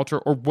S23 Ultra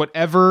or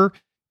whatever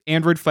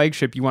Android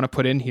flagship you want to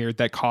put in here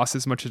that costs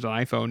as much as an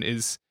iPhone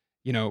is,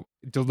 you know,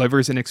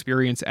 delivers an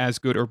experience as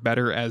good or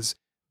better as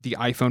the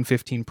iPhone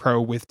 15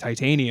 Pro with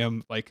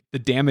titanium. Like, the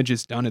damage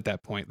is done at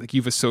that point. Like,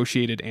 you've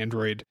associated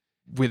Android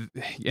with,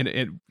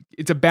 and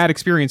it's a bad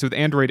experience with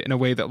Android in a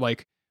way that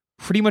like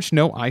pretty much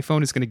no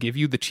iPhone is going to give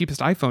you. The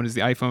cheapest iPhone is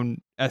the iPhone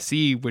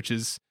SE, which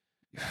is,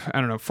 I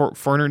don't know,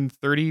 $430,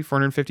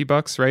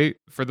 $450, right?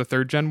 For the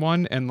 3rd gen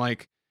one. And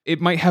like,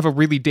 it might have a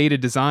really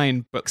dated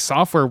design, but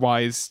software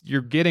wise,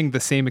 you're getting the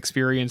same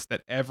experience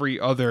that every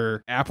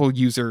other Apple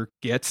user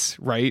gets,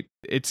 right?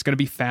 It's going to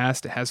be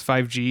fast. It has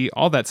 5G,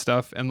 all that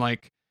stuff. And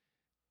like,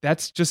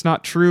 that's just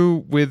not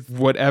true with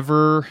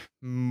whatever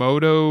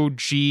Moto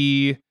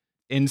G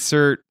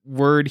insert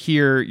word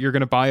here, you're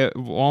going to buy at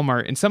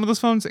Walmart. And some of those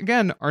phones,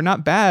 again, are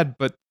not bad,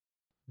 but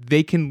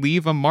they can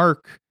leave a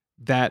mark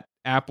that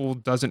Apple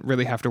doesn't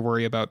really have to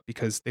worry about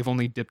because they've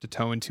only dipped a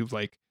toe into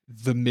like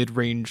the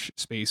mid-range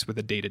space with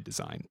a dated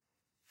design.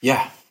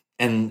 Yeah.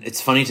 And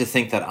it's funny to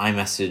think that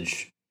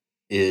iMessage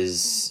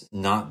is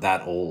not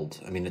that old.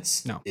 I mean,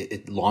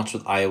 it launched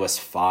with iOS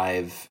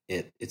 5.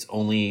 It's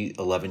only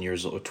 11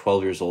 years old,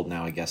 12 years old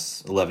now, I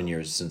guess, 11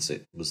 years since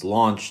it was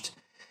launched.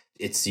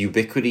 Its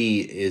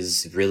ubiquity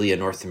is really a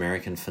North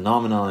American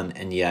phenomenon,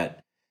 and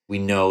yet we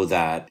know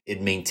that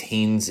it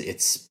maintains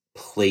its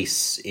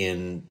place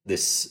in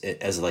this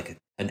as like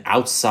an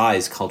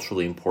outsized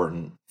culturally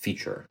important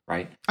feature,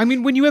 right? I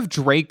mean, when you have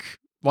Drake,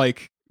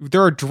 like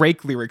there are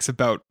Drake lyrics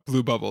about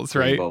blue bubbles,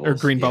 right? Or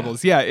green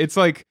bubbles. Yeah, it's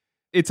like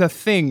it's a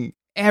thing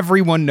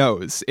everyone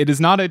knows. It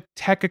is not a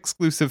tech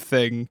exclusive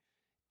thing.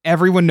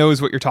 Everyone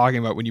knows what you're talking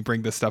about when you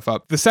bring this stuff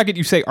up. The second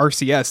you say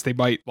RCS, they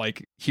might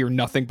like hear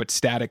nothing but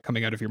static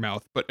coming out of your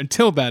mouth. But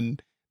until then,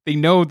 they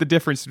know the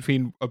difference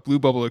between a blue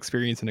bubble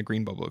experience and a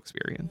green bubble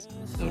experience.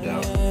 No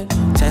doubt.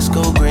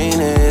 Tesco green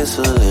is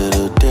a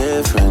little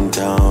different,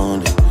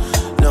 don't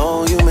it?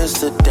 No, you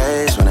missed the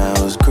days when I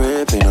was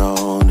gripping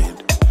on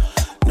it.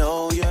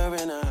 No, you're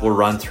in a... We'll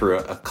run through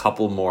a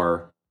couple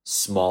more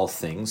small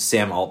things.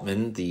 Sam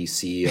Altman, the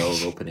CEO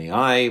of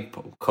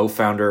OpenAI,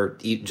 co-founder,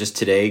 just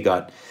today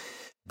got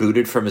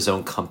booted from his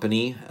own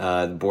company.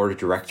 The board of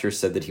directors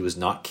said that he was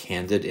not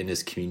candid in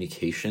his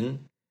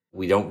communication.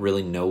 We don't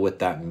really know what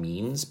that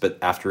means, but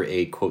after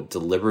a, quote,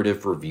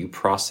 deliberative review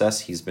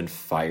process, he's been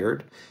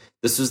fired.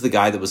 This was the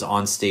guy that was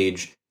on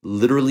stage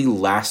literally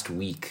last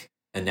week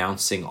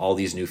announcing all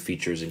these new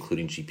features,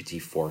 including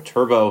GPT-4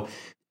 Turbo.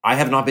 I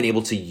have not been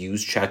able to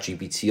use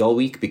ChatGPT all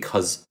week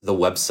because the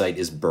website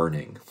is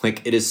burning.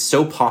 Like, it is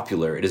so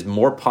popular. It is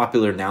more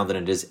popular now than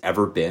it has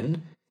ever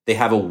been. They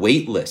have a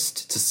wait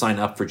list to sign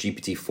up for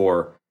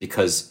GPT-4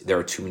 because there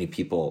are too many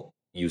people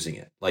using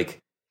it. Like,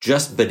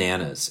 just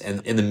bananas.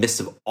 And in the midst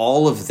of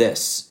all of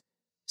this,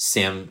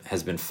 Sam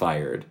has been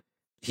fired.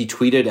 He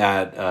tweeted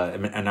at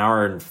an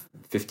hour and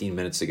 15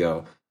 minutes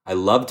ago, "I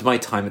loved my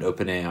time at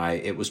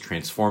OpenAI. It was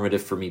transformative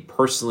for me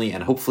personally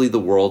and hopefully the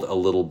world a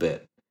little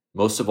bit.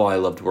 Most of all, I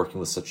loved working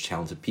with such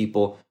talented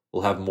people.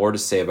 We'll have more to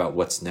say about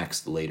what's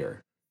next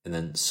later." And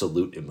then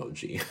salute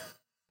emoji,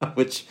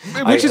 which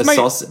is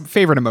my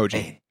favorite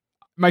emoji.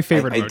 My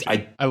favorite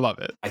emoji. I love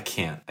it. I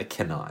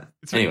cannot.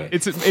 Anyway,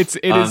 it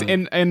is,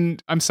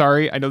 and I'm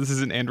sorry. I know this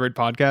is an Android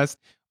podcast.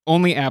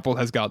 Only Apple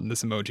has gotten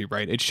this emoji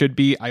right. It should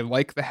be. I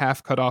like the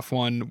half cut off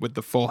one with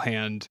the full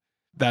hand.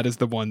 That is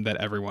the one that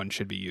everyone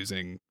should be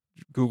using.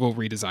 Google,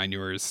 redesign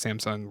yours.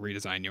 Samsung,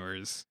 redesign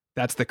yours.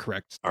 That's the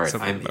correct. All right,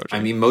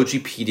 I'm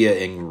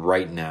Emojipedia-ing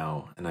right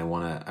now, and I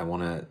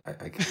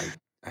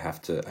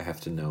have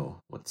to know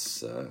what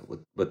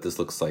this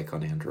looks like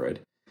on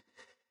Android.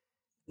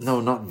 No,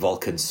 not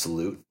Vulcan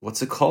salute.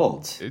 What's it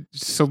called?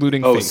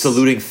 Saluting face. Oh,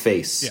 saluting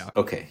face. Yeah.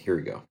 Okay, here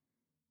we go.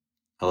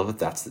 I love that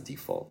that's the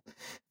default.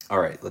 All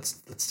right,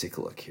 let's take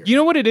a look here. You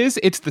know what it is?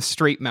 It's the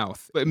straight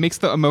mouth. It makes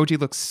the emoji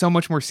look so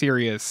much more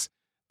serious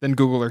than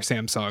Google or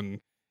Samsung.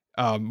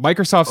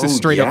 Microsoft's is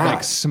straight up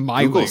like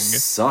smiling. Google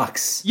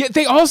sucks. Yeah,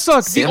 they all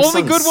suck. Samsung the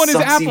only good one is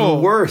Apple.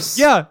 Even worse.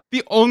 Yeah,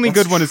 the only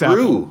good one is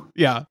Apple.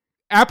 Yeah,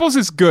 Apple's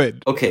is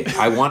good. Okay,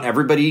 I want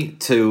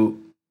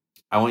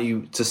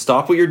you to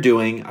stop what you're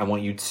doing. I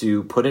want you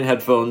to put in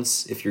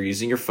headphones if you're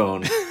using your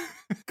phone.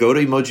 Go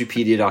to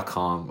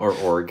emojipedia.com or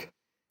org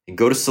and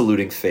go to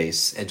saluting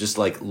face and just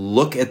like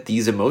look at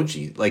these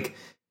emoji. Like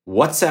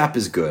WhatsApp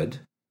is good.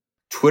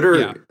 Twitter,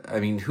 yeah. I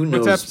mean, who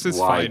knows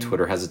why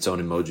Twitter has its own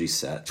emoji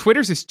set?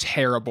 Twitter's is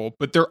terrible,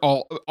 but they're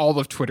all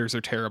of Twitter's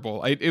are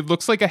terrible. It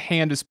looks like a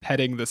hand is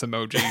petting this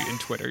emoji in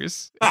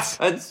Twitter's.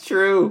 That's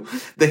true.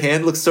 The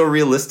hand looks so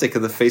realistic,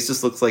 and the face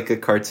just looks like a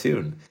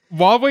cartoon.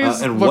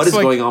 Huawei's and what is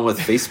going on with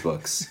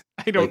Facebook's?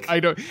 I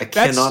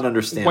cannot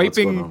understand what's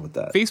going on with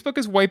that. Facebook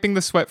is wiping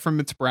the sweat from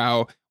its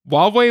brow.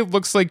 Huawei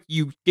looks like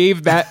you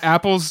gave that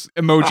Apple's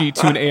emoji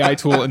to an AI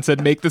tool and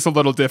said, "Make this a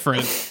little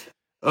different."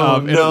 No.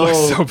 It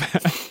looks so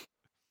bad.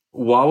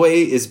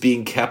 Huawei is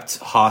being kept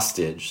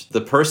hostage. The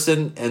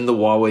person in the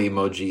Huawei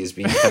emoji is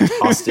being kept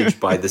hostage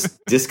by this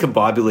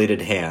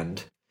discombobulated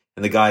hand.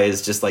 And the guy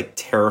is just like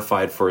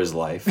terrified for his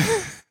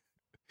life.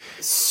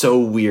 So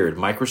weird.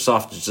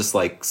 Microsoft is just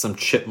like some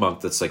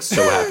chipmunk that's like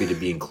so happy to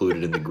be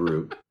included in the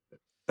group.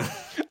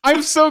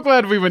 I'm so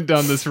glad we went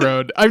down this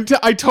road.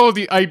 I told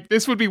you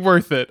this would be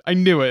worth it. I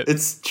knew it.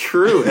 It's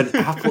true. And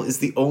Apple is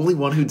the only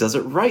one who does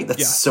it right.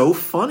 That's so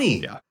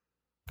funny. Yeah.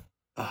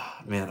 Oh,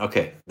 man,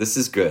 okay. This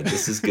is good.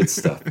 This is good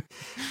stuff.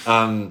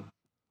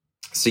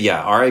 So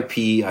yeah,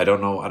 RIP. I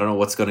don't know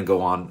what's going to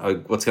go on.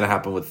 What's going to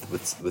happen with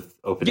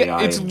OpenAI? Yeah,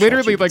 it's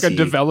literally like a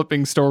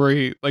developing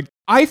story. Like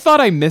I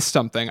thought I missed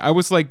something. I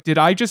was like, did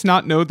I just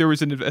not know there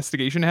was an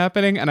investigation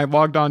happening? And I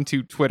logged on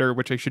to Twitter,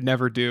 which I should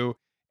never do.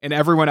 And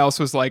everyone else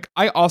was like,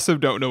 I also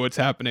don't know what's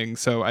happening.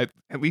 So at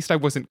least I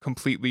wasn't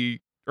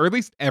completely, or at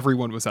least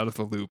everyone was out of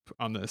the loop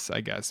on this,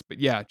 I guess. But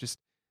yeah, just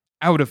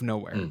out of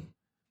nowhere.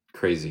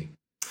 Crazy.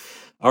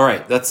 All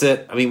right, that's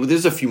it. I mean,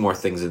 there's a few more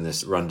things in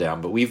this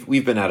rundown, but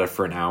we've been at it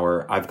for an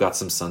hour. I've got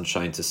some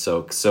sunshine to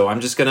soak, so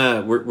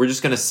we're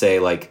just gonna say,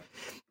 like,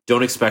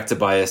 don't expect to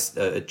buy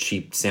a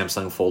cheap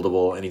Samsung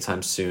foldable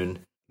anytime soon.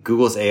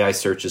 Google's AI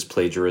search is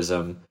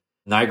plagiarism.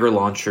 Niagara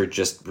Launcher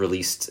just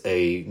released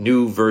a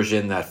new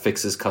version that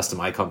fixes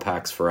custom icon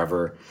packs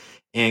forever.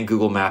 And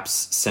Google Maps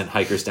sent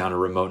hikers down a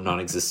remote,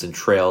 non-existent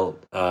trail.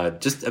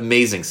 Just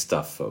amazing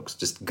stuff, folks.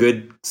 Just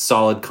good,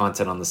 solid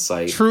content on the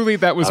site. Truly,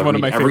 that was one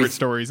of my favorite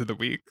stories of the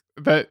week.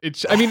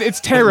 It's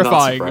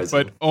terrifying,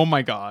 but oh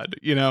my God,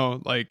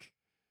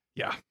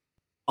 yeah.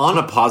 On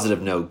a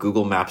positive note,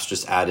 Google Maps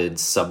just added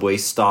subway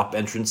stop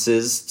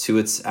entrances to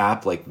its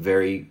app. Like,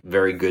 very,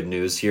 very good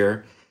news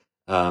here.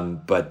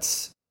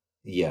 But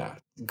yeah,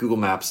 Google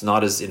Maps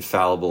not as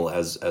infallible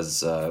as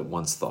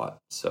once thought.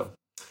 So.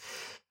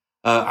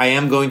 I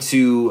am going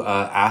to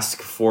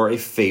ask for a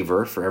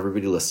favor for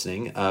everybody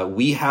listening.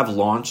 We have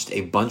launched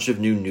a bunch of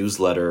new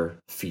newsletter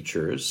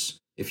features.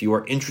 If you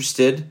are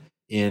interested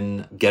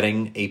in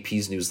getting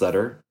AP's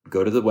newsletter,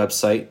 go to the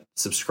website,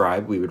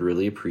 subscribe. We would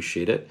really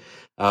appreciate it.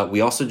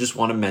 We also just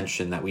want to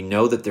mention that we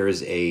know that there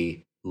is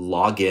a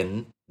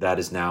login that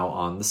is now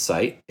on the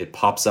site. It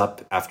pops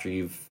up after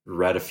you've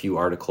read a few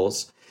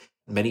articles.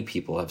 Many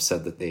people have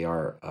said that they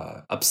are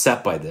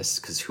upset by this,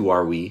 because who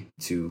are we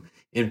to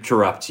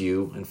interrupt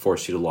you and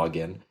force you to log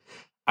in?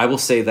 I will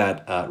say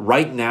that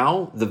right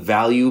now, the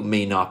value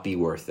may not be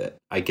worth it.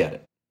 I get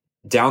it.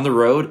 Down the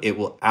road, it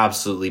will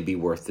absolutely be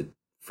worth it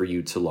for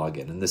you to log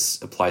in. And this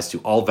applies to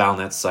all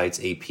Valnet sites,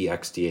 AP,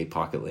 XDA,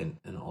 PocketLint,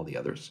 and all the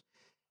others.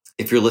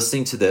 If you're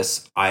listening to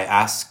this, I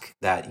ask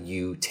that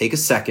you take a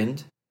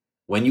second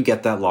when you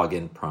get that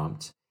login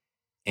prompt,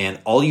 and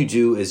all you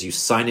do is you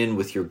sign in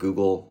with your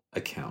Google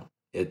account.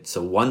 It's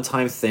a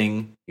one-time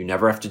thing. You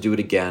never have to do it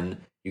again.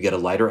 You get a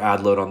lighter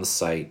ad load on the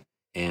site,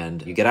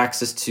 and you get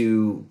access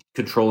to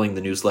controlling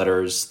the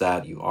newsletters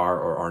that you are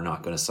or are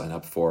not going to sign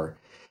up for.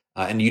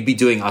 And you'd be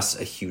doing us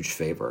a huge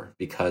favor,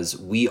 because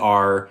we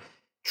are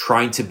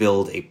trying to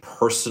build a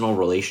personal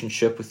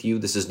relationship with you.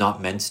 This is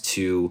not meant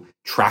to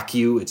track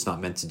you. It's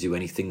not meant to do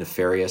anything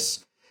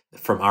nefarious.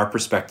 From our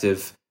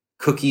perspective,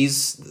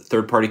 cookies,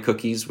 third-party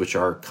cookies, which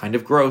are kind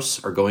of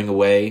gross, are going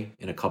away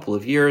in a couple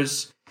of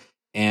years.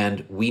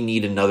 And we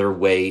need another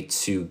way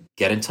to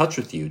get in touch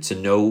with you, to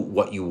know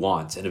what you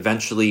want. And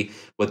eventually,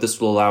 what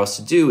this will allow us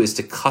to do is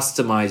to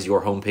customize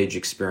your homepage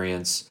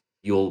experience.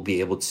 You'll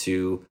be able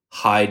to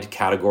hide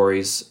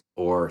categories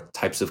or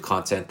types of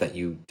content that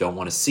you don't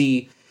want to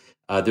see.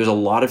 There's a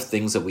lot of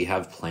things that we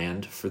have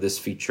planned for this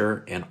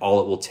feature, and all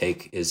it will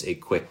take is a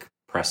quick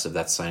press of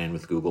that sign in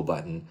with Google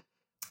button.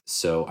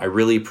 So I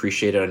really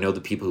appreciate it. I know the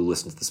people who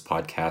listen to this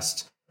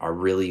podcast are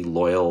really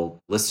loyal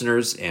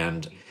listeners,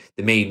 and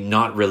they may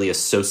not really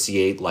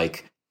associate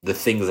like the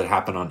things that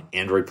happen on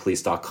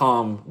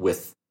AndroidPolice.com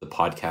with the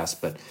podcast,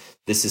 but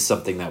this is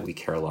something that we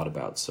care a lot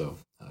about. So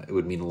it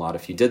would mean a lot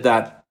if you did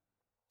that.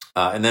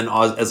 And then,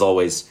 as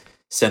always,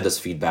 send us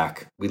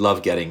feedback. We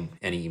love getting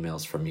any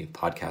emails from you,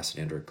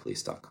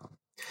 podcast@AndroidPolice.com.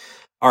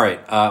 All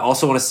right.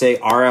 Also want to say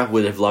Ara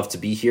would have loved to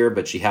be here,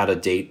 but she had a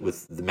date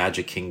with the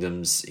Magic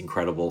Kingdom's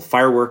incredible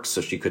fireworks, so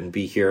she couldn't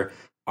be here.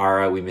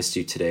 Ara, we missed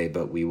you today,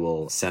 but we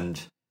will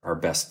send our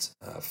best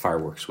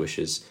fireworks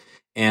wishes.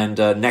 And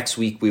next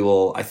week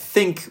I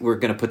think we're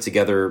going to put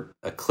together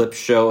a clip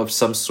show of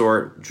some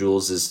sort.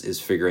 Jules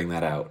is figuring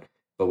that out,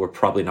 but we're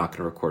probably not going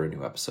to record a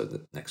new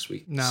episode next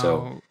week. No,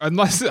 so,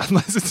 unless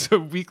it's a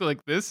week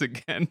like this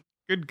again.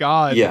 Good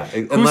God. Yeah,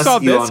 unless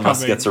Elon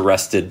Musk gets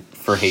arrested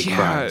for hate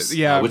crimes.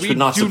 Yeah, which would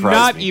not surprise me. We do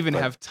not even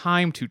have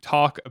time to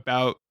talk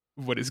about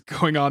what is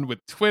going on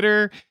with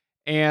Twitter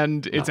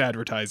and its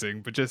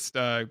advertising, but just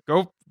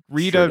go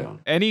read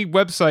any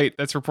website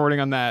that's reporting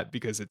on that,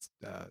 because it's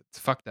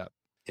fucked up.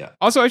 Yeah.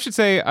 Also, I should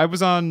say I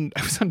was on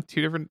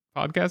 2 different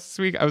podcasts this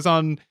week. I was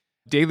on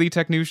Daily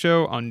Tech News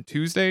Show on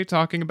Tuesday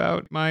talking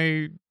about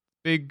my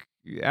big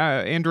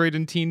Android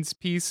and teens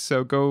piece.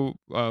 So go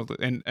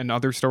and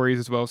other stories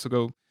as well. So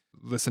go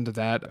listen to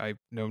that. I've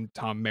known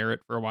Tom Merritt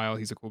for a while.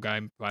 He's a cool guy.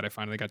 I'm glad I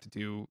finally got to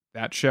do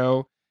that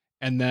show.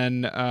 And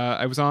then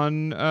I was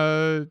on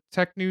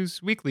Tech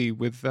News Weekly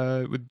with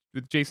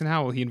Jason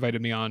Howell. He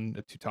invited me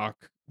on to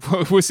talk.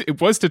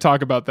 It was to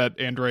talk about that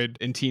Android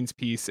and teens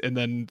piece, and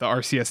then the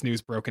RCS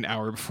news broke an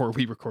hour before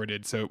we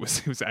recorded, so it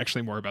was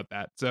actually more about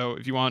that. So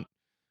if you want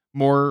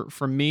more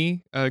from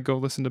me, go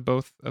listen to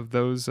both of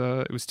those.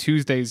 It was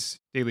Tuesday's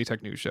Daily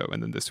Tech News Show,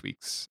 and then this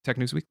week's Tech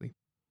News Weekly.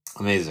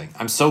 Amazing.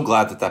 I'm so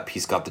glad that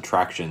piece got the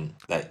traction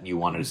that you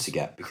wanted it to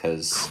get,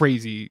 because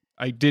crazy.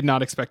 I did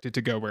not expect it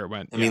to go where it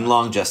went. I mean,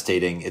 long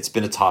gestating. It's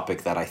been a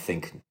topic that I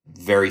think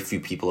very few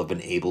people have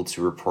been able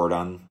to report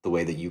on the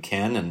way that you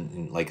can.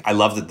 And like, I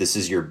love that this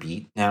is your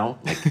beat now.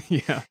 Like,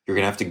 yeah, you're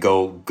going to have to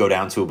go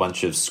down to a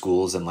bunch of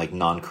schools and like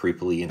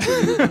non-creepily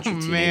interview a bunch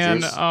of teenagers.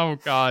 Man, oh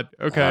God.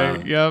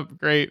 Okay. Yep.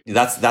 Great.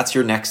 That's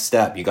your next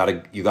step. You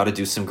gotta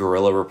do some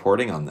guerrilla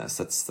reporting on this.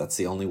 That's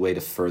the only way to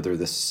further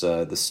this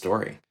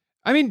story.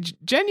 I mean,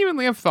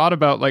 genuinely, I've thought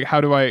about like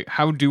how do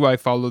I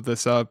follow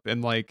this up,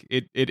 and like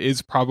it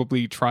is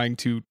probably trying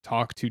to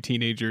talk to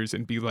teenagers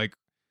and be like,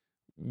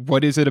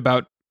 what is it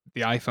about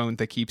the iPhone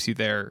that keeps you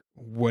there?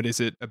 What is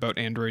it about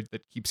Android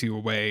that keeps you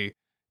away?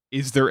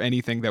 Is there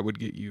anything that would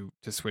get you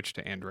to switch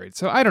to Android?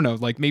 So I don't know.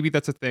 Like maybe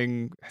that's a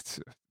thing.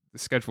 The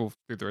schedule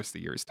through the rest of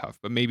the year is tough,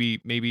 but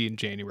maybe in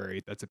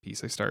January that's a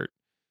piece I start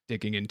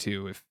digging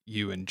into if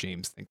you and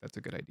James think that's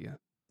a good idea.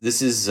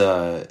 This is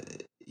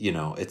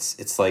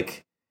it's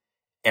like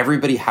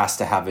everybody has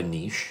to have a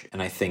niche,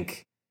 and I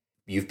think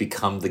you've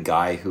become the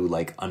guy who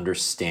like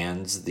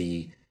understands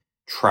the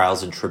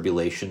trials and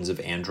tribulations of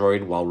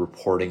Android while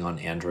reporting on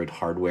Android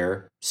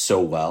hardware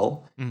so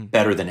well,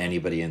 better than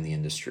anybody in the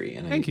industry.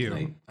 And Thank you.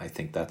 And I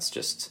think that's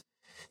just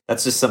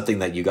something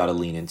that you got to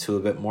lean into a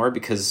bit more,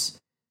 because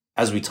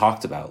as we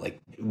talked about, like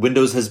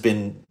Windows has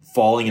been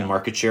falling in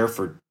market share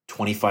for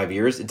 25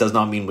 years. It does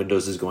not mean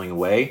Windows is going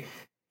away.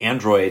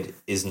 Android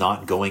is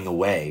not going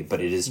away,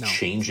 but it is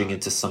changing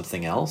into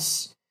something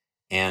else.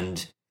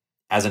 And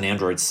as an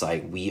Android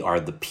site, we are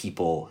the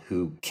people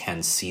who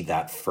can see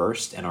that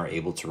first and are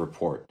able to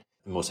report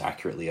most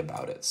accurately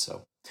about it.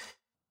 So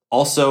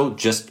also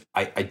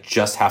I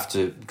just have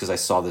to, because I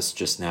saw this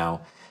just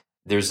now,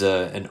 there's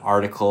an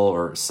article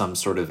or some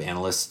sort of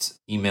analyst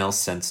email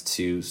sent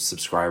to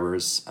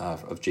subscribers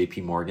of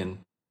JP Morgan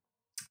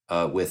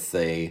with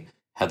a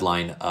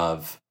headline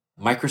of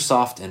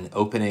Microsoft and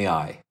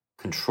OpenAI,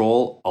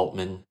 Control,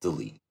 Altman,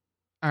 Delete.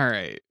 All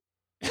right.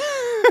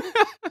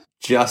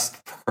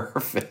 Just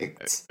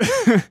perfect.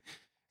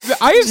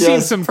 I have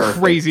seen some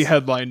crazy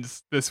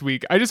headlines this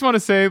week. I just want to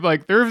say,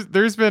 like,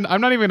 there's been,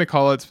 I'm not even going to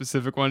call out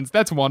specific ones.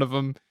 That's one of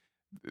them.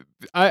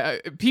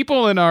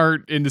 People in our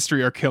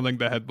industry are killing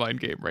the headline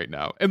game right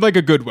now in like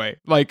a good way.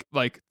 Like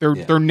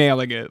they're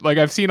nailing it. Like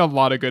I've seen a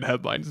lot of good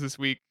headlines this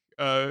week.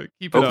 Keep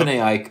it up.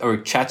 OpenAI or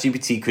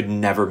ChatGPT could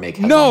never make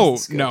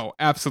headlines. No,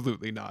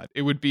 absolutely not.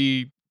 It would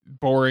be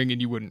boring and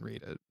you wouldn't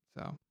read it.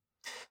 So.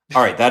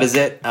 All right, that is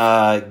it.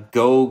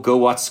 Go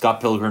watch Scott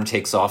Pilgrim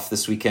Takes Off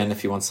this weekend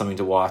if you want something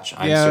to watch.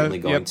 I'm certainly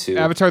going to.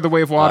 Avatar: The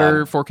Way of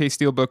Water 4K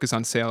Steelbook is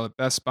on sale at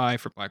Best Buy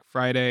for Black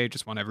Friday.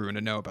 Just want everyone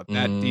to know about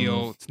that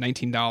deal. It's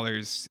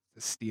 $19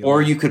 a steal.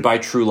 Or you could buy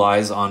True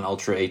Lies on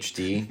Ultra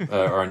HD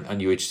or on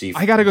UHD.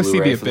 I gotta go see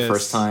The Abyss for the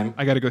first time.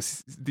 I gotta go.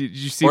 Did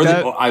you see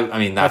that? I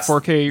mean, that's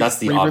 4K that's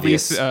the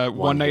re-release, obvious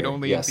one night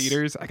only in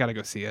theaters. I gotta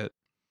go see it.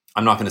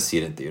 I'm not going to see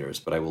it in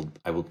theaters, but I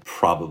will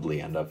probably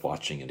end up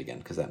watching it again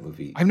because that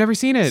movie. I've never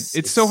seen it.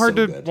 It's so hard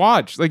to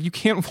watch. Like you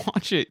can't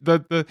watch it.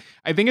 The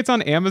I think it's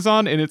on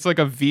Amazon and it's like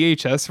a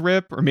VHS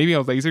rip or maybe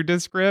a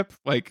Laserdisc rip.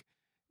 Like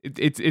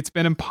it's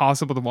been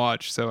impossible to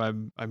watch. So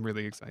I'm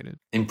really excited.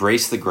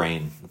 Embrace the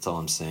grain. That's all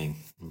I'm saying.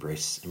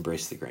 Embrace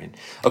the grain.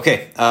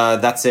 Okay,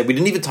 that's it. We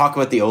didn't even talk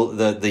about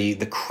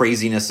the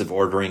craziness of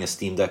ordering a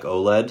Steam Deck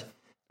OLED.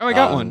 Oh, I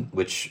got one.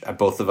 Which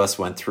both of us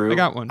went through. I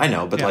got one. I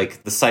know, but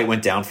like the site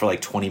went down for like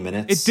 20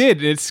 minutes. It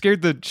did. It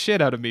scared the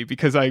shit out of me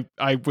because I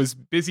was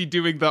busy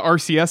doing the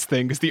RCS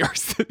thing because the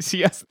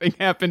RCS thing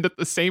happened at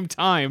the same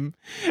time.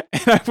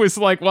 And I was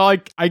like, well,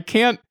 I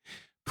can't.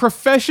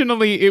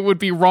 Professionally, it would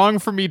be wrong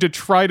for me to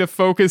try to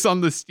focus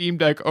on the Steam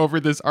Deck over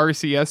this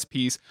RCS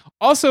piece.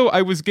 Also,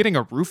 I was getting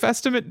a roof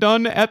estimate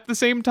done at the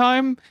same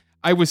time.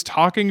 I was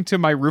talking to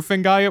my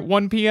roofing guy at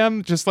 1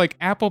 p.m. Just like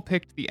Apple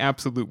picked the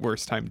absolute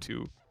worst time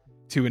to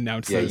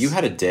announce this. Yeah, you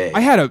had a day.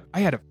 I had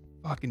a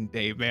fucking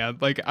day, man.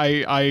 Like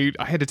I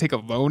had to take a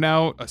loan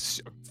out, a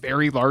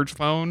very large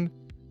loan.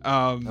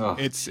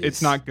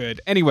 It's not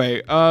good.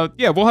 Anyway,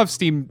 we'll have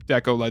Steam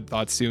Deck OLED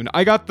thoughts soon.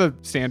 I got the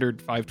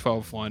standard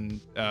 512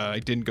 one. I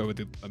didn't go with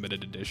the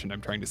limited edition.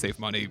 I'm trying to save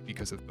money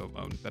because of the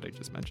loan that I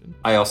just mentioned.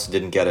 I also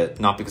didn't get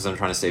it, not because I'm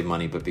trying to save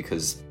money, but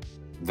because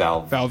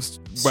Valve's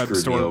web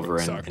store me over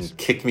and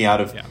kicked me out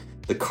of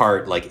the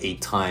cart like 8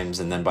 times,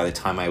 and then by the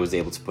time I was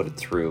able to put it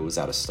through, it was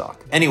out of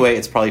stock. Anyway,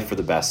 it's probably for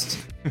the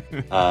best,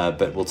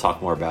 but we'll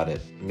talk more about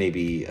it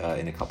maybe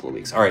in a couple of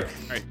weeks. All right,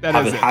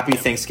 have a happy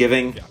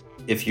Thanksgiving. Yeah.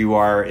 If you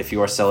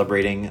are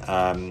celebrating,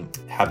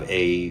 have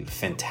a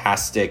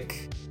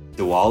fantastic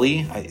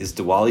Diwali. Is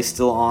Diwali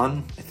still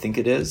on? I think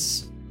it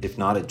is. If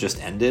not, it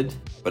just ended.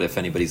 But if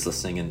anybody's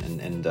listening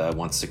and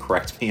wants to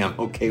correct me, I'm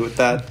okay with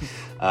that.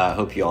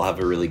 Hope you all have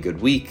a really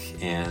good week,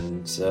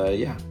 and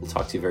we'll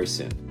talk to you very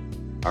soon.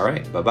 All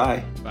right,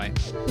 bye-bye. Bye.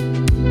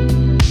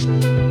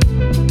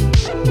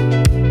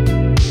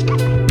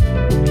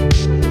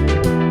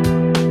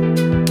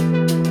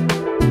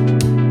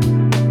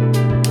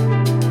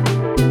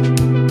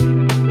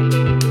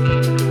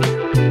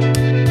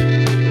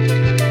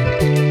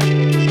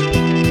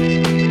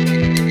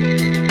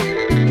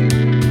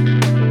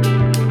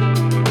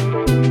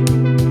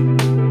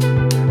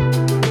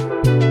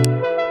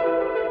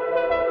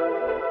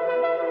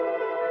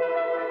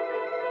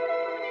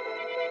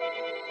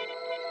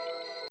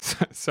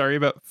 Sorry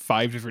about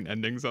 5 different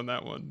endings on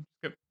that one.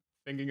 Kept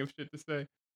thinking of shit to say.